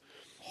twisties.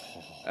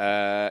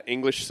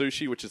 English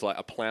sushi, which is like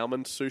a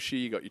ploughman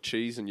sushi. You got your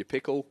cheese and your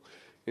pickle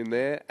in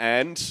there.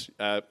 And,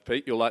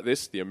 Pete, you'll like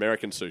this, the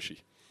American sushi.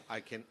 I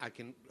can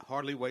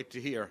hardly wait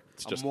to hear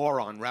just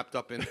moron wrapped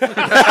up in.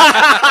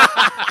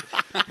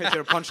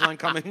 there a punchline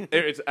coming?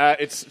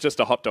 It's just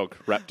a hot dog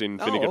wrapped in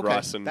vinegar okay.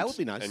 rice, and That would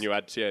be nice. And you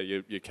add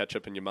your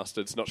ketchup and your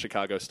mustard. It's not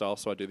Chicago style,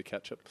 so I do the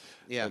ketchup.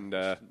 Yeah,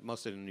 and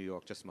mustard in New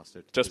York, just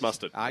mustard. just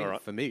mustard. All All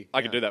right, for me.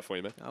 I can do that for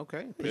you, man.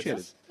 Okay, appreciate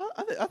it.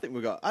 I think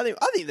we got. I think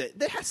that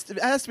there has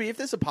to be. If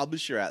there's a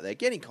publisher out there,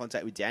 get in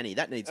contact with Danny.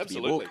 That needs to be a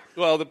Absolutely. book.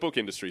 Well, the book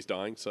industry's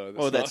dying, so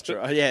That's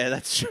true. Yeah,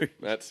 that's true.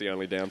 That's the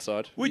only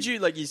downside. Would you,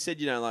 like you said,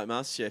 you don't like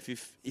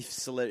MasterChef?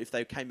 If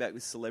they came back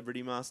with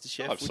Celebrity MasterChef,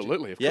 would you?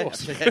 Absolutely, of Yeah,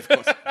 course. yeah, of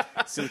course.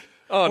 So,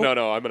 Oh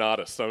no, I'm an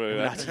artist. I mean,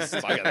 that's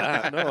like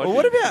that. No, I'd well,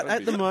 what be- about I'd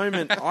at be- the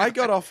moment? I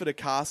got offered a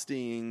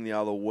casting the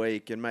other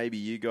week, and maybe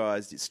you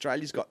guys.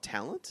 Australia's Got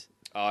Talent.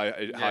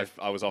 I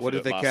was offered What did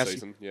it they last cast you?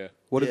 season. Yeah.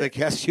 What did Yeah. they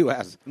cast you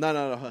as?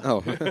 No.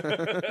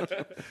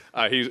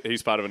 Oh,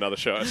 He's part of another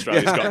show.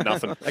 Australia's Got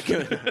Nothing.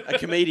 A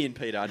comedian,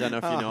 Peter. I don't know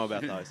if you know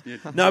about those. Yeah.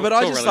 No, but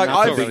I It's just all like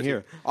relative. It's all I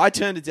relative. I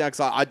turned it down because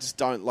I just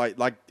don't like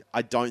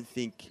I don't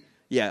think.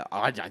 Yeah,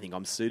 I don't think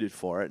I'm suited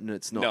for it, and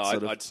it's not No, sort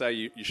of. I'd say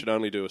you should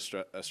only do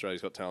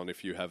Australia's Got Talent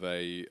if you have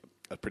a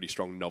pretty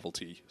strong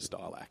novelty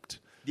style act.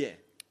 Yeah.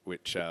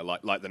 Which,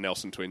 like the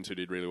Nelson twins who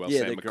did really well, Yeah,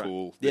 Sam they're great.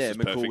 McCool. Yeah, This is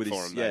McCool perfect with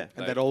for his- him. yeah.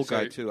 and that old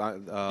guy So- too.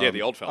 Yeah,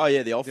 the old fella. Oh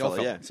yeah, the old The old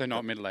fella. fella. Yeah. So not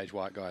a middle-aged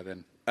white guy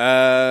then.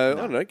 I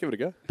don't know. Give it a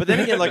go. But then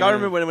again, like I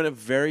remember when the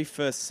very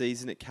first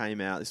season it came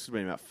out. This was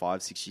been about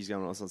 5-6 years ago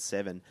when I was on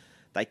 7.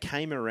 They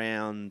came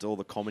around all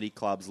the comedy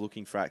clubs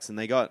looking for acts, and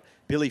they got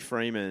Billy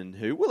Freeman,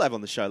 who we'll have on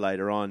the show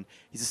later on.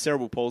 He's a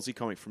cerebral palsy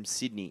comic from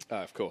Sydney.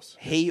 Of course.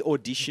 He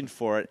auditioned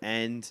for it,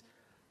 and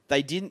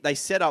they didn't. They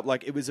set up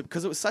like because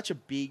it was such a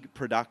big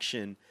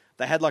production.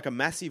 They had like a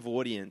massive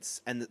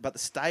audience, but the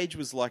stage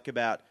was like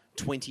about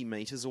 20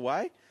 meters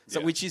away, so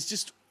Yeah. which is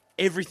just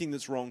everything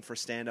that's wrong for a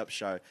stand-up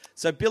show.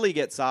 So Billy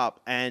gets up,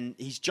 and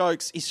his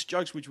jokes,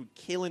 which would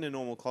kill in a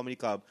normal comedy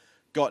club,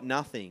 got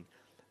nothing.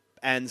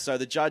 And so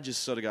the judges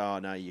sort of go, "Oh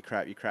no, you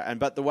crap."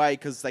 But the way,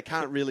 because they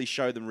can't really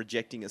show them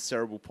rejecting a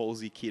cerebral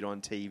palsy kid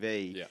on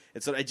TV, Yeah.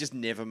 it just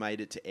never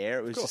made it to air.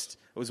 It was course.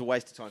 it was a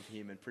waste of time for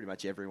him and pretty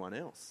much everyone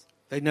else.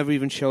 They never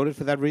even showed it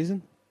for that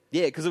reason.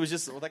 Yeah, because it was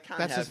just they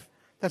can't have.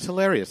 That's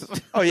hilarious.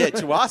 Oh yeah,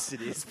 to us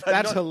it is. But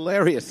That's not,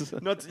 hilarious.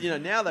 not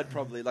now they'd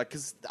probably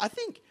because I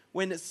think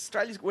when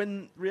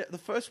the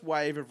first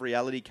wave of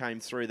reality came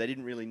through, they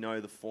didn't really know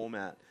the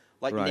format.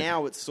 Like Right.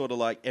 now, it's sort of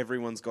like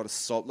everyone's got a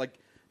sob. Like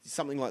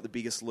something like The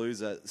Biggest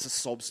Loser, it's a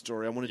sob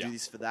story. I want to do Yeah.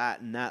 this for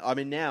that and that. I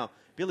mean, now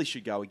Billy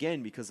should go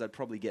again because they'd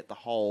probably get the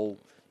whole.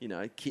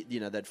 Kid,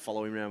 they'd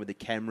follow him around with the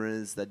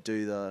cameras. They'd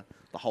do the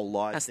whole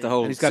live. That's thing. the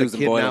whole And he's got a Susan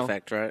kid Boyle now.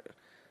 effect, right?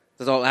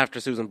 That's all after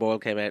Susan Boyle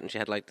came out, and she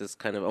had like this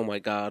kind of, oh my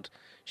god,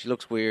 she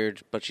looks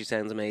weird, but she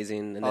sounds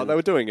amazing. And Oh, then, they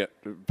were doing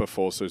it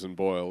before Susan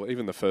Boyle.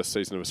 Even the first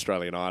season of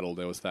Australian Idol,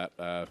 there was that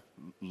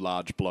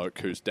large bloke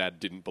whose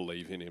dad didn't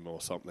believe in him or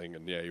something,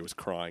 and he was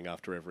crying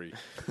after every.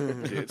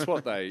 It's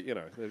what they,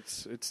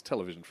 it's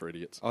television for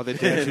idiots. Are they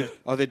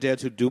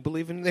dads who do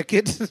believe in their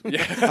kids?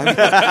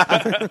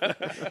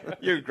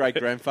 You're a great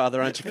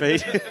grandfather, aren't you,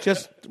 Pete?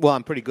 Well,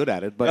 I'm pretty good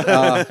at it,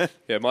 but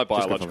Yeah, my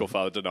biological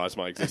father denies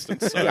my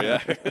existence. So yeah.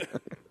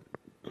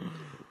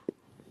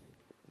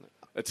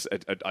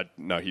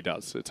 No, he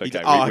does. It's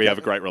okay. Oh, We okay. have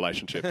a great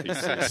relationship.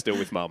 He's still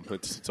with Mum.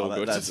 It's all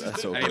good. That's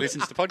all And he good.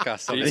 listens to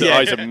podcasts. So He's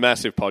a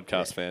massive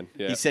podcast fan.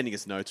 Yeah. He's sending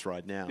us notes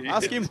right now.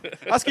 Ask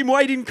him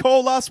why he didn't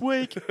call last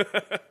week.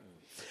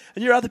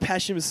 And your other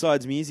passion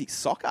besides music,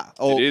 soccer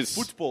or It is.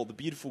 football, the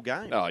beautiful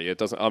game. Oh yeah, it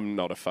doesn't. I'm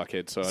not a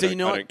fuckhead, so, So I you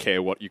know I what- don't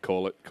care what you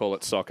call it. Call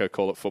it soccer,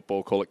 call it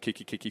football, call it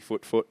kicky,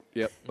 foot.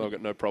 Yep, I've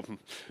got no problem.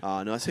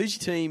 Oh, nice. Who's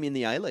your team in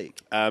the A League?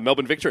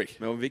 Melbourne Victory.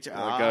 Melbourne Victory.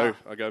 I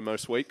go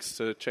most weeks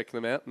to check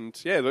them out, and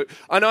yeah, look,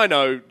 I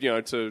know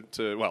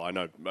well, I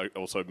know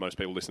also most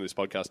people listening to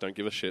this podcast don't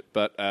give a shit,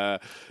 but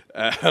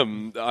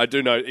I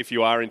do know if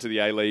you are into the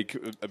A League,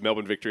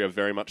 Melbourne Victory are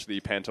very much the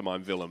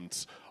pantomime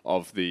villains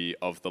of the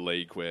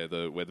league. We're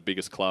the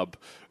biggest club.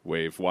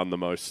 We've won the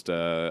most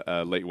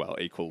league,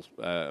 equal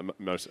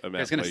most amount. I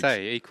was going to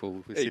say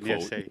equal with Sydney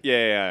Equal. FC.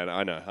 Yeah,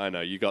 I know.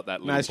 You got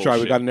that little nice bullshit. try.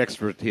 We got an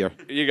expert here.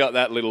 You got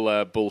that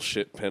little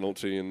bullshit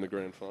penalty in the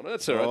grand final.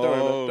 That's all right.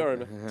 Don't worry,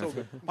 man. It's all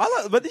good.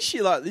 But this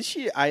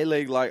year A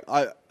League,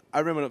 I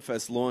remember when it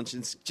first launched,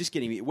 and it's just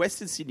getting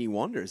Western Sydney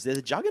Wanderers. They're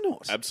the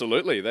juggernaut.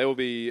 Absolutely, they'll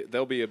be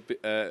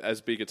as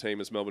big a team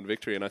as Melbourne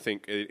Victory, and I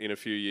think in a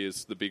few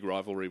years the big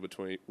rivalry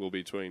will be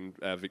between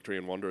Victory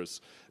and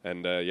Wanderers.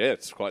 And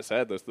it's quite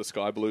sad. The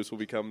Sky Blues will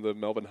become the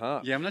Melbourne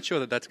Heart. Yeah, I'm not sure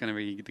that that's going to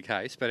be the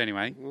case, but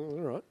anyway. Well,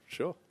 all right,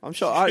 sure. I'm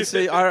sure.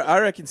 I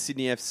reckon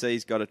Sydney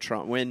FC's got a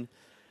trump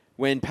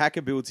when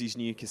Packer builds his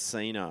new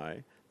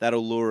casino.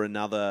 That'll lure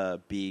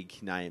another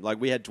big name. Like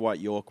we had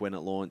Dwight York when it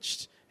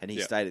launched. And he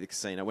stayed at the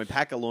casino. When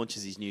Packer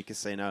launches his new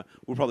casino,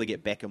 we'll probably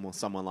get Beckham or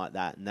someone like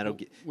that, and that'll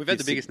get. We've had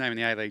the biggest name in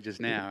the A-League just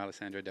now,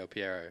 Alessandro Del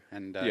Piero,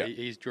 and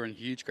he's drawing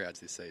huge crowds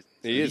this season.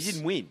 So He He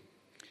didn't win.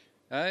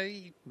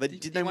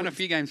 Did They won a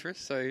few games for us,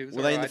 so it was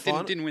Were they in the alright.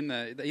 final? Didn't win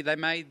the. They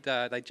made.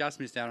 They just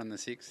missed out on the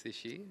 6th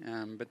this year,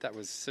 but that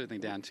was certainly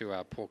down to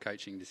poor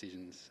coaching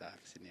decisions for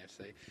Sydney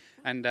FC,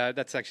 and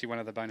that's actually one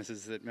of the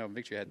bonuses that Melbourne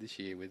Victory had this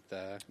year with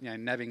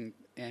nabbing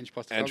Ange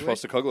Postecoglou. Ange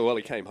Postecoglou, well,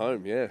 he came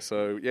home, yeah.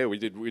 So yeah, we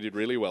did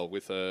really well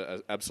with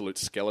an absolute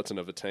skeleton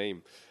of a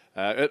team.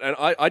 And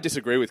I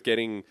disagree with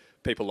getting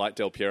people like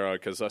Del Piero,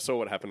 because I saw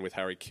what happened with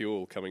Harry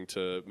Kewell coming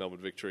to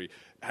Melbourne Victory.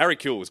 Harry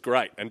Kewell was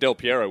great, and Del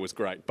Piero was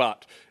great,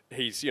 but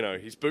he's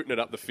booting it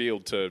up the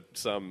field to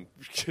some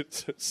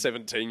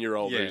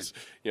 17-year-old who's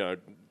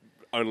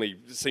only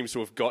seems to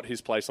have got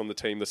his place on the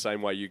team the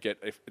same way you get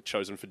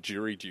chosen for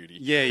jury duty.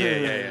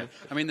 Yeah.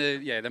 I mean,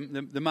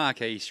 the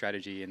marquee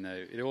strategy and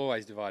it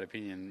always divide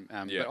opinion.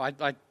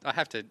 But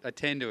I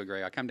tend to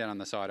agree. I come down on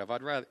the side of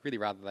I'd really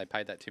rather they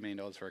paid that $2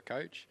 million for a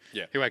coach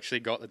who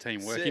actually got the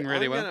team working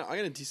really well. I'm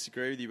going to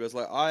disagree with you,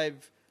 but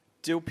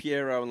Del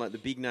Piero and like the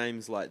big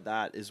names like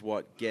that is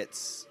what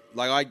gets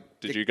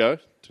Did you go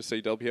to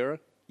see Del Piero?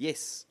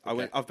 Yes, Okay. I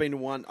went. I've been to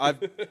one. I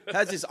moved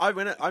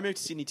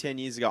to Sydney 10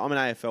 years ago. I'm an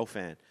AFL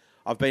fan.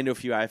 I've been to a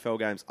few AFL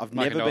games. I've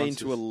My never been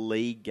condolences. to a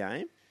league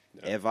game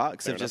ever,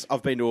 except fair just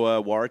I've been to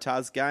a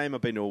Waratahs game,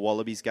 I've been to a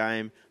Wallabies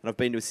game, and I've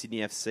been to a Sydney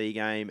FC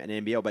game and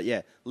NBL. But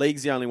yeah,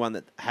 league's the only one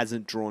that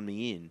hasn't drawn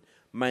me in,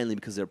 mainly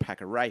because they're a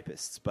pack of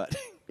rapists. But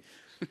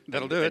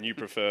That'll do it. And you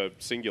prefer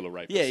singular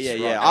rapists.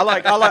 yeah.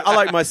 right? I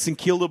like my St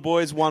Kilda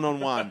boys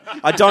 1-on-1.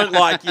 I don't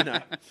like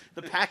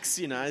the packs.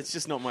 It's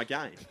just not my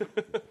game.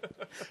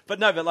 But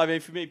no,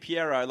 for me,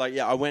 Piero,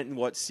 I went and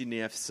watched Sydney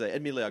FC.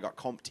 Admittedly, I got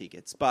comp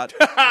tickets, but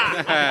There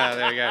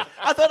we go.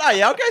 I thought,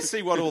 I'll go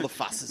see what all the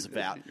fuss is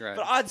about. Right.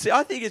 But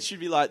I think it should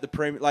be like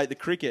the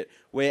cricket,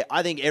 where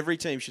I think every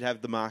team should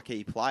have the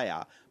marquee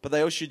player, but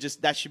they all should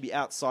that should be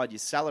outside your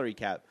salary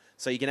cap,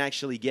 so you can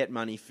actually get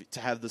money to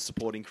have the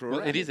supporting crew. Well,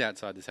 around it is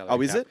outside the salary.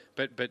 Oh, is cap,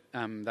 it? But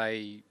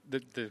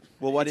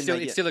why didn't it's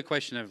they still a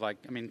question of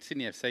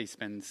Sydney FC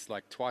spends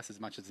twice as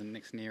much as the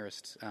next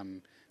nearest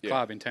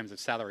club in terms of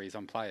salaries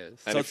on players.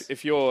 And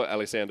if you're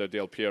Alessandro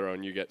Del Piero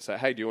and you get say,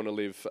 hey, do you want to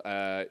live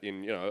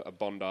in a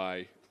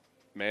Bondi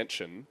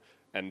mansion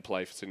and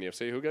play for Sydney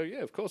FC? He'll go,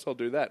 yeah, of course I'll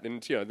do that.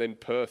 And then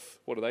Perth,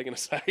 what are they going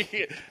to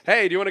say?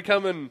 Hey, do you want to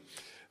come and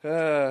See,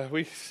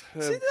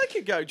 they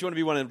could go. Do you want to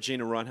be one of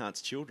Gina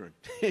Reinhardt's children?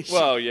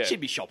 Well, yeah.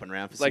 she'd be shopping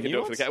around for they some can do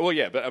it for the game. Well,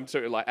 yeah, but I'm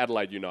sorry, like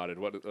Adelaide United.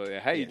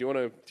 Hey, Yeah. do you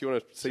want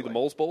to see the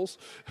Moles balls?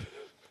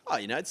 Oh,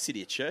 it's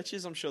City of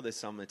Churches. I'm sure there's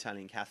some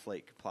Italian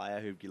Catholic player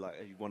who'd be like,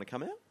 you want to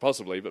come out?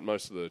 Possibly, but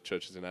most of the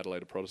churches in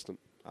Adelaide are Protestant.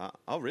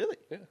 Oh, really?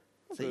 Yeah,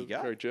 Well, there you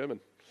go. Very German.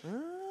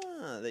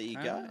 There you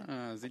go.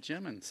 The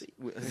Germans.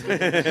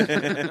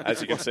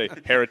 As you can see,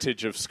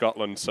 heritage of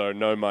Scotland, so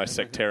know my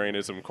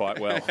sectarianism quite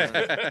well.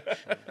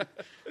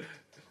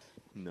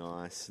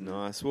 Nice.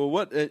 Well,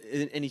 what?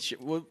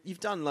 You've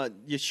done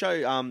your show.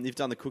 You've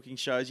done the cooking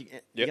shows.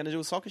 You're going to do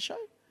a soccer show?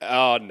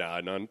 Oh,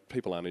 no,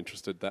 people aren't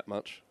interested that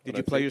much. Did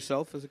you play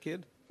yourself as a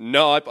kid?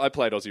 No, I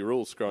played Aussie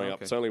rules growing up.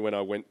 Okay. It's only when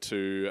I went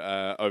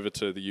over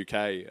to the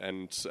UK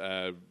and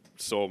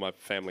saw my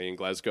family in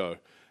Glasgow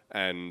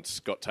and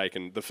got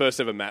taken. The first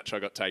ever match I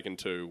got taken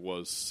to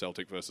was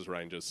Celtic versus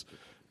Rangers.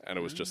 And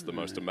it was just the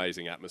most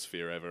amazing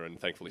atmosphere ever. And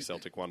thankfully,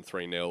 Celtic won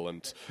 3-0.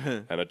 And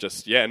it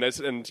just,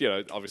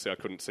 obviously I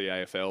couldn't see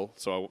AFL.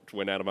 So I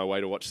went out of my way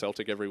to watch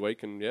Celtic every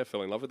week and,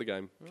 fell in love with the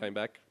game. Came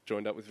back,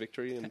 joined up with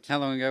Victory. And How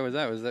long ago was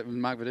that? Was that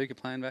Mark Viduka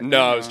playing back then?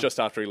 no, it was just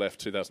after he left,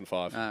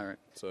 2005. Ah, right.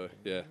 So,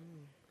 yeah.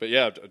 But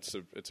yeah,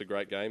 it's a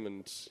great game,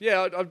 and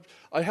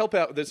I help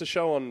out. There's a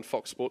show on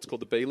Fox Sports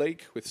called the B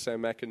League with Sam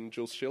Mack and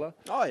Jules Schiller.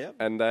 Oh yeah.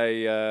 And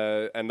they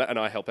and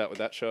I help out with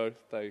that show.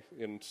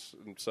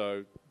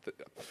 So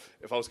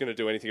if I was going to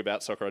do anything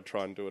about soccer, I'd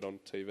try and do it on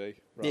TV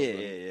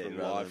rather than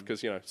live,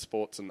 because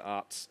sports and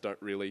arts don't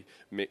really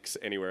mix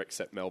anywhere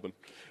except Melbourne.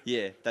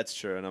 Yeah, that's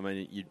true. And I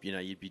mean,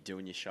 you'd be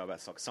doing your show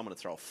about soccer. Someone would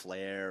throw a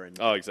flare, and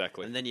Oh,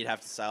 exactly. and then you'd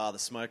have to say, the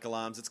smoke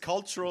alarms. It's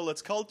cultural.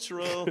 It's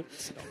cultural.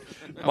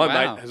 My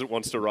wow. mate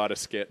wants to write a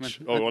sketch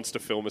or wants to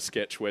film a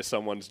sketch where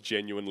someone's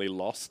genuinely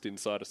lost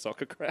inside a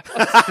soccer crowd.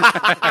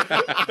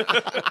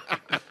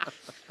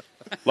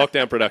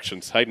 Lockdown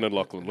Productions, Hayden and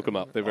Lachlan. Look them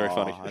up. They're very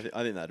funny.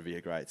 I think that'd be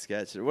a great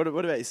sketch. What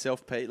about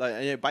yourself, Pete?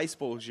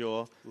 Baseball's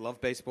your...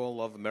 Love baseball,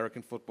 love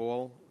American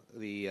football.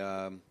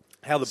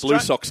 How the Blue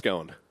Sox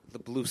going? The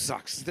Blue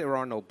Sox. There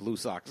are no Blue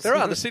Sox. There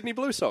are the Sydney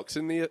Blue Sox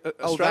in the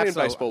Australian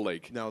Baseball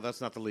League. No,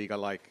 that's not the league I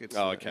like. It's,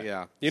 Okay.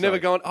 Yeah. You've never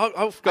gone...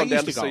 I've gone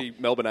down used to to see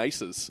Melbourne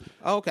Aces.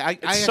 Oh, okay.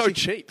 It's so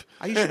cheap.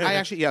 I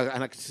actually, yeah,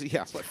 and I could see,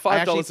 yeah. It's like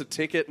 $5 a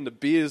ticket and the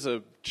beers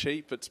are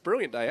cheap. It's a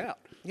brilliant day out.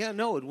 Yeah,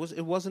 no, it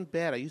wasn't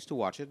bad. I used to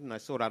watch it, and I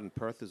saw it out in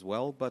Perth as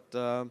well. But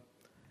no,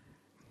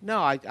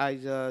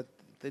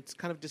 it's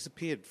kind of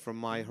disappeared from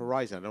my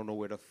horizon. I don't know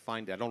where to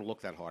find it. I don't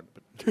look that hard,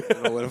 but I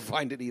don't know where to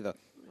find it either.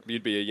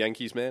 You'd be a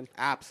Yankees man?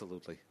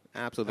 Absolutely.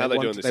 How are they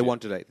doing this They year? won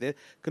today.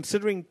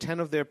 Considering 10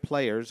 of their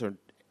players or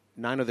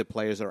 9 of their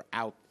players are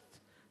out,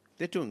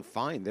 they're doing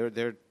fine.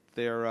 They're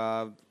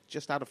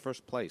just out of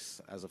first place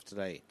as of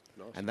today,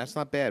 and that's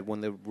not bad.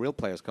 When the real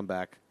players come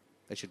back,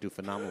 They should do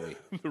phenomenally.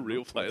 The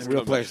real players. Real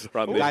come players.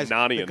 Run The these guys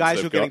Narnians who are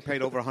they've getting got.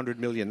 paid over $100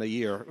 million a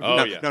year. Oh,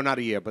 no, yeah. no, not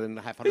a year, but in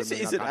half $100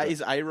 million.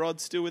 Is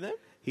A-Rod still with them?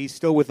 He's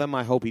still with them.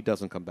 I hope he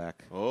doesn't come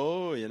back.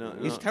 Oh, you know.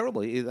 He's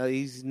terrible.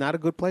 He's not a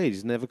good player. He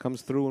never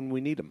comes through when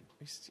we need him.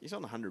 He's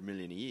on $100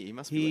 million a year. He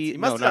must He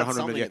must no, have not done 100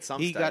 something million. at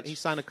some He stage.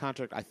 signed a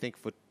contract, I think,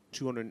 for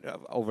 200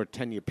 over a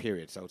 10-year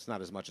period. So it's not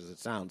as much as it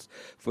sounds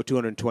for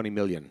 $220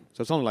 million.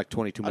 So it's only like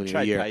 $22 million a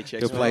trade year paychecks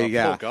to for play. that.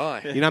 Yeah, Poor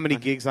guy. You know how many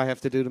gigs I have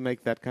to do to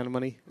make that kind of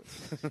money?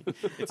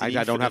 It's I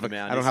an don't have infinite a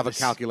amount, I don't have a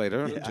isn't it?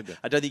 calculator. Yeah,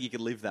 I don't think you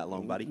could live that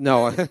long, buddy.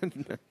 No.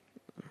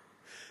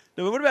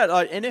 No, but what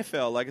about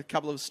NFL? Like a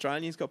couple of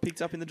Australians got picked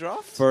up in the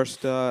draft?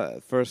 First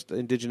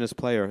Indigenous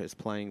player is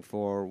playing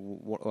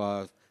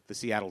for the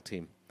Seattle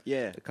team.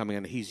 Yeah. Coming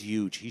in, he's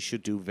huge. He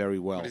should do very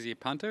well. What is he, a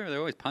punter? They're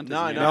always punters.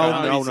 No, in the no,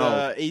 NFL.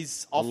 no, no.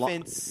 He's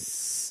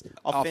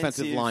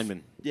offensive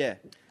lineman. Yeah.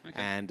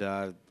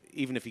 And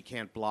even if he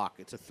can't block,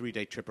 it's a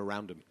 3-day trip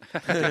around him to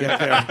get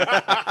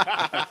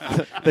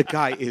there. The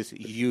guy is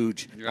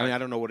huge. I mean, Right. I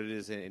don't know what it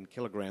is in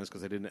kilograms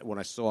because I didn't. When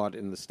I saw it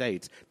in the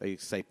States, they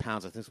say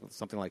pounds. I think it's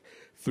something like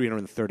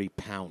 330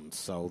 pounds.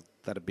 So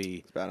that'd be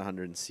It's about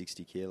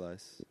 160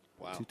 kilos.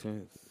 Wow. 2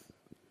 times.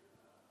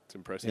 It's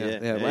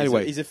impressive. Yeah. But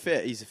anyway, he's a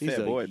fair a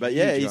boy. But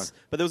yeah, huge guy.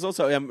 but there was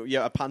also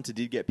a punter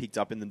did get picked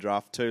up in the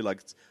draft too. Like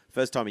it's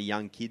first time a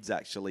young kid's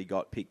actually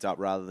got picked up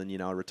rather than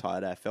a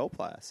retired AFL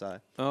player. So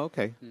Oh,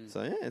 okay.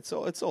 so yeah, it's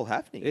all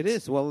happening. It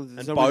is. Well, And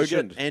there's no reason Bogut,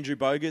 shouldn't. Andrew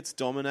Bogut's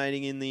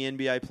dominating in the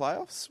NBA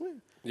playoffs.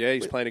 Yeah,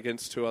 he's playing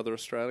against 2 other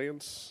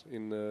Australians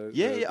in the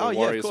Yeah, the yeah. Oh, yeah, of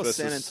Warriors course,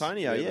 San versus-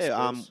 Antonio. the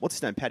Yeah. Spurs. What's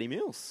his name? Paddy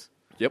Mills.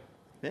 Yep.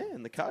 Yeah,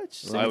 and the coach.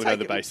 So I you would know take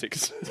the it-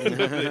 basics.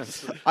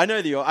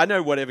 I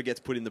know whatever gets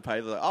put in the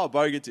paper. Like, oh,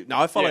 Bogut. No,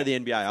 I follow Yeah. the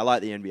NBA. I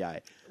like the NBA.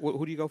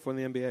 Who do you go for in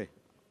the NBA?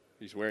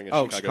 He's wearing a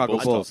Oh, Chicago, Chicago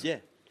Bulls. Bulls. top. Yeah.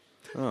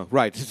 Oh,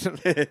 right.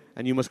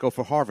 And you must go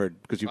for Harvard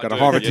because you've I got a do,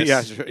 Harvard. yes.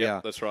 Yeah, sure,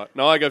 yeah. That's right.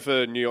 No, I go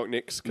for New York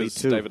Knicks because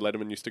Me too. David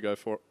Letterman used to go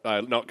for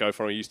not go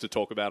for him. He used to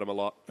talk about him a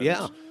lot.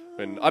 Yeah.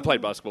 And I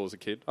played basketball as a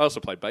kid. I also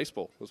played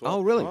baseball as well.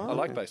 Oh, really? I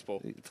like baseball.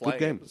 Good Playing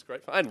game. It was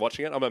great fun. And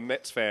watching it. I'm a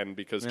Mets fan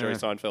because Jerry Yeah.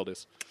 Seinfeld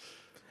is.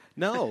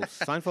 No,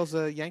 Seinfeld's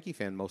a Yankee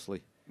fan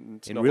mostly.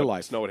 It's In not real what- life.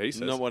 It's not what he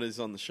says. Not what is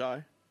on the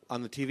show.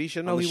 On the TV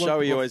show? No, On the he show,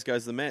 won't- he always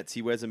goes to the Mets.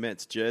 He wears a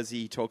Mets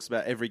jersey. He talks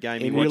about every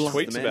game. In he real watches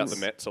life- Tweets the about Mets. the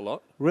Mets a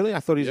lot. Really?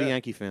 I thought he was a Yeah.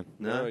 Yankee fan.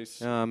 No, he's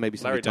Maybe Larry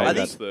somebody told me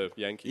David's that.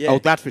 the Yankee. Yeah. Oh,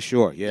 that for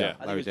sure. Yeah, Yeah. I think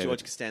Larry it was George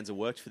David. Costanza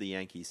worked for the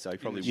Yankees, so he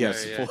probably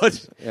Yes. would Yeah.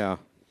 support. Yeah.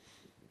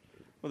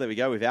 Well, there we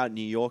go. Without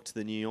New York to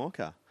the New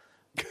Yorker.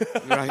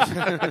 Right.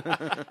 Well,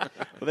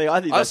 I think I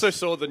that's- also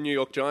saw the New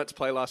York Giants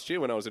play last year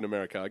when I was in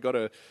America. I got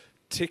a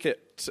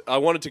ticket. I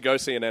wanted to go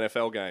see an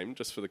NFL game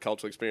just for the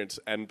cultural experience,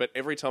 but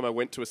every time I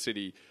went to a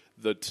city,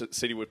 the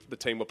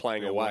team were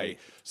playing away.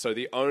 So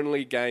the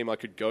only game I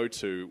could go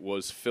to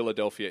was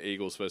Philadelphia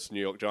Eagles versus New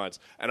York Giants,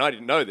 and I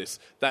didn't know this.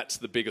 That's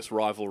the biggest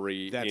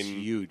rivalry That's in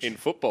huge. in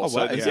football. Oh,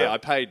 so wow, yeah. yeah. I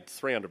paid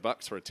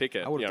 $300 for a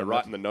ticket, I would've done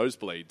right that. in the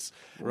nosebleeds,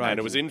 Right. and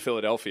it was in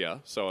Philadelphia.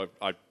 So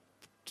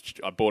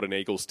I bought an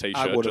Eagles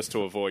T-shirt would've- just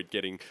to avoid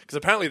getting because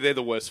apparently they're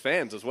the worst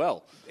fans as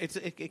well.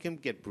 It can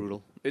get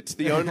brutal. It's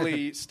the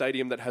only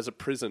stadium that has a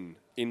prison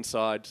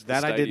inside the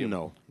That I stadium. didn't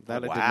know. That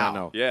I did Wow. not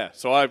know. Yeah,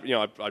 so I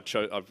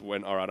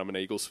went, all right, I'm an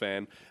Eagles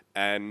fan,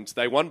 and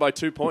they won by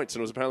 2 points, and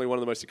it was apparently one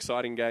of the most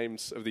exciting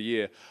games of the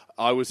year.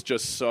 I was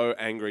just so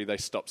angry they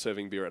stopped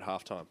serving beer at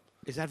halftime.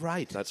 Is that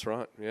right? That's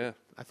right, yeah.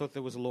 I thought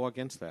there was a law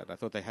against that. I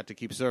thought they had to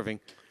keep serving.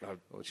 Well,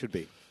 it should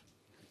be.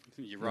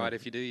 You're right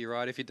if you do, you're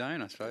right if you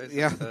don't, I suppose.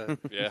 Yeah. That's,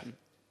 Yeah.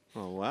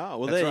 Oh, wow.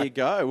 Well, That's there right. you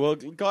go. Well,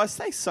 guys,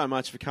 thanks so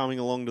much for coming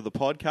along to the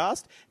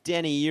podcast.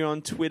 Danny, you're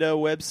on Twitter,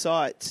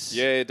 website.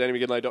 Yeah,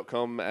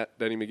 DannyMcGinlay.com, at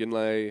Danny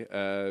McGinlay.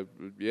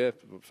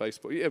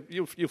 Facebook. Yeah,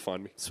 you'll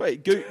find me.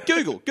 Sweet.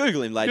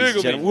 Google him, ladies Google and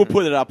me. gentlemen. We'll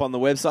put it up on the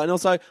website. And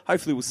also,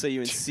 hopefully, we'll see you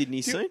in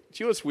Sydney Do soon. you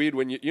know what's weird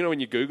when you know when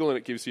you Google and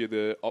it gives you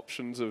the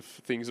options of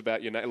things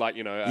about your name, like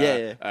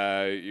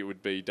it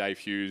would be Dave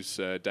Hughes,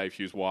 Dave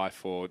Hughes'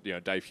 wife, or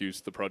Dave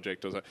Hughes the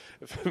project. Or so.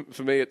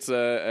 For me, it's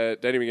Danny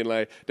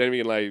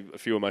McGinlay. A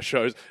few of my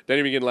shows,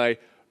 Danny McGinlay,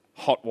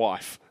 hot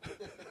wife.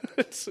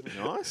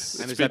 Nice.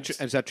 And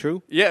is that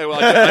true? Yeah, well,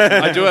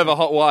 I do have a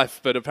hot wife,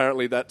 but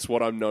apparently that's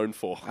what I'm known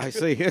for. I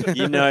see.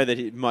 You know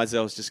that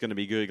Meisel's just going to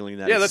be Googling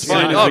that Yeah, as that's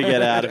soon fine. as we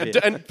get out of here.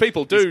 And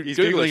people do He's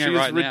Google Googling it. She it is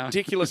right now.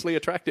 ridiculously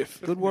attractive.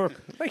 Good work.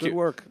 Thank Good you.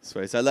 work.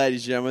 Sweet. So,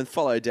 ladies and gentlemen,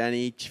 follow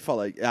Danny.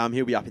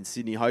 He'll be up in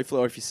Sydney,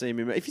 hopefully. Or if you see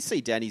him, if you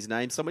see Danny's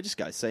name somewhere, just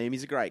go see him.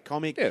 He's a great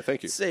comic. Yeah,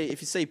 thank you.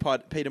 If you see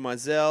Peter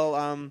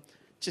Meisel,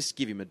 just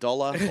give him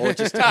 $1 or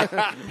just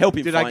help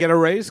him. Did I get a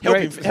raise?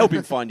 Great. Help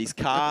him find his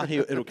car.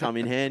 It'll come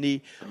in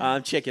handy.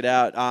 Check it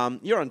out.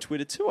 You're on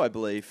Twitter too, I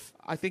believe.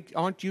 I think,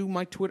 aren't you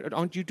my Twitter?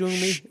 Aren't you doing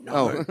me?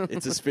 No,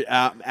 it's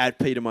at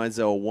Peter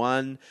Meisel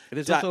 1. It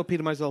is also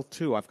Peter Meisel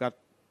 2.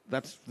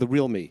 That's the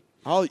real me.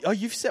 Oh,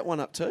 you've set one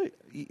up too.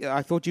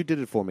 I thought you did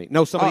it for me.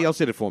 No, somebody else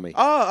did it for me.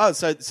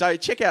 So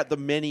check out the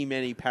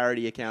many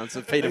parody accounts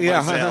of Peter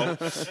Yeah.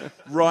 Meisel.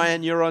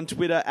 Ryan, you're on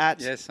Twitter at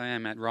yes, I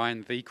am at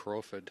Ryan the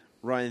Crawford.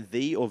 Ryan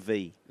the or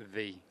V,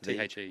 The.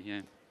 T-H-E,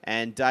 yeah.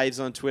 and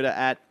Dave's on Twitter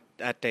at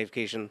At Dave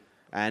Keeshan.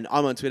 And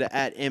I'm on Twitter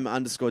at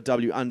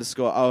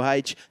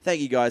M_W_OH.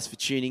 Thank you guys for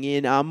tuning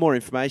in. More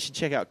information,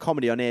 check out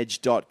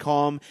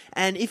comedyonedge.com.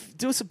 And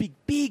do us a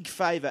big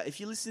favour. If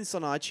you listen to this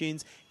on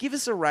iTunes, give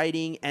us a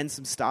rating and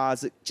some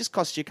stars. It just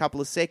costs you a couple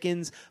of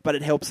seconds, but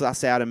it helps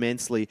us out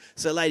immensely.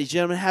 So, ladies and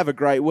gentlemen, have a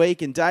great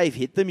week. And Dave,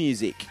 hit the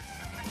music.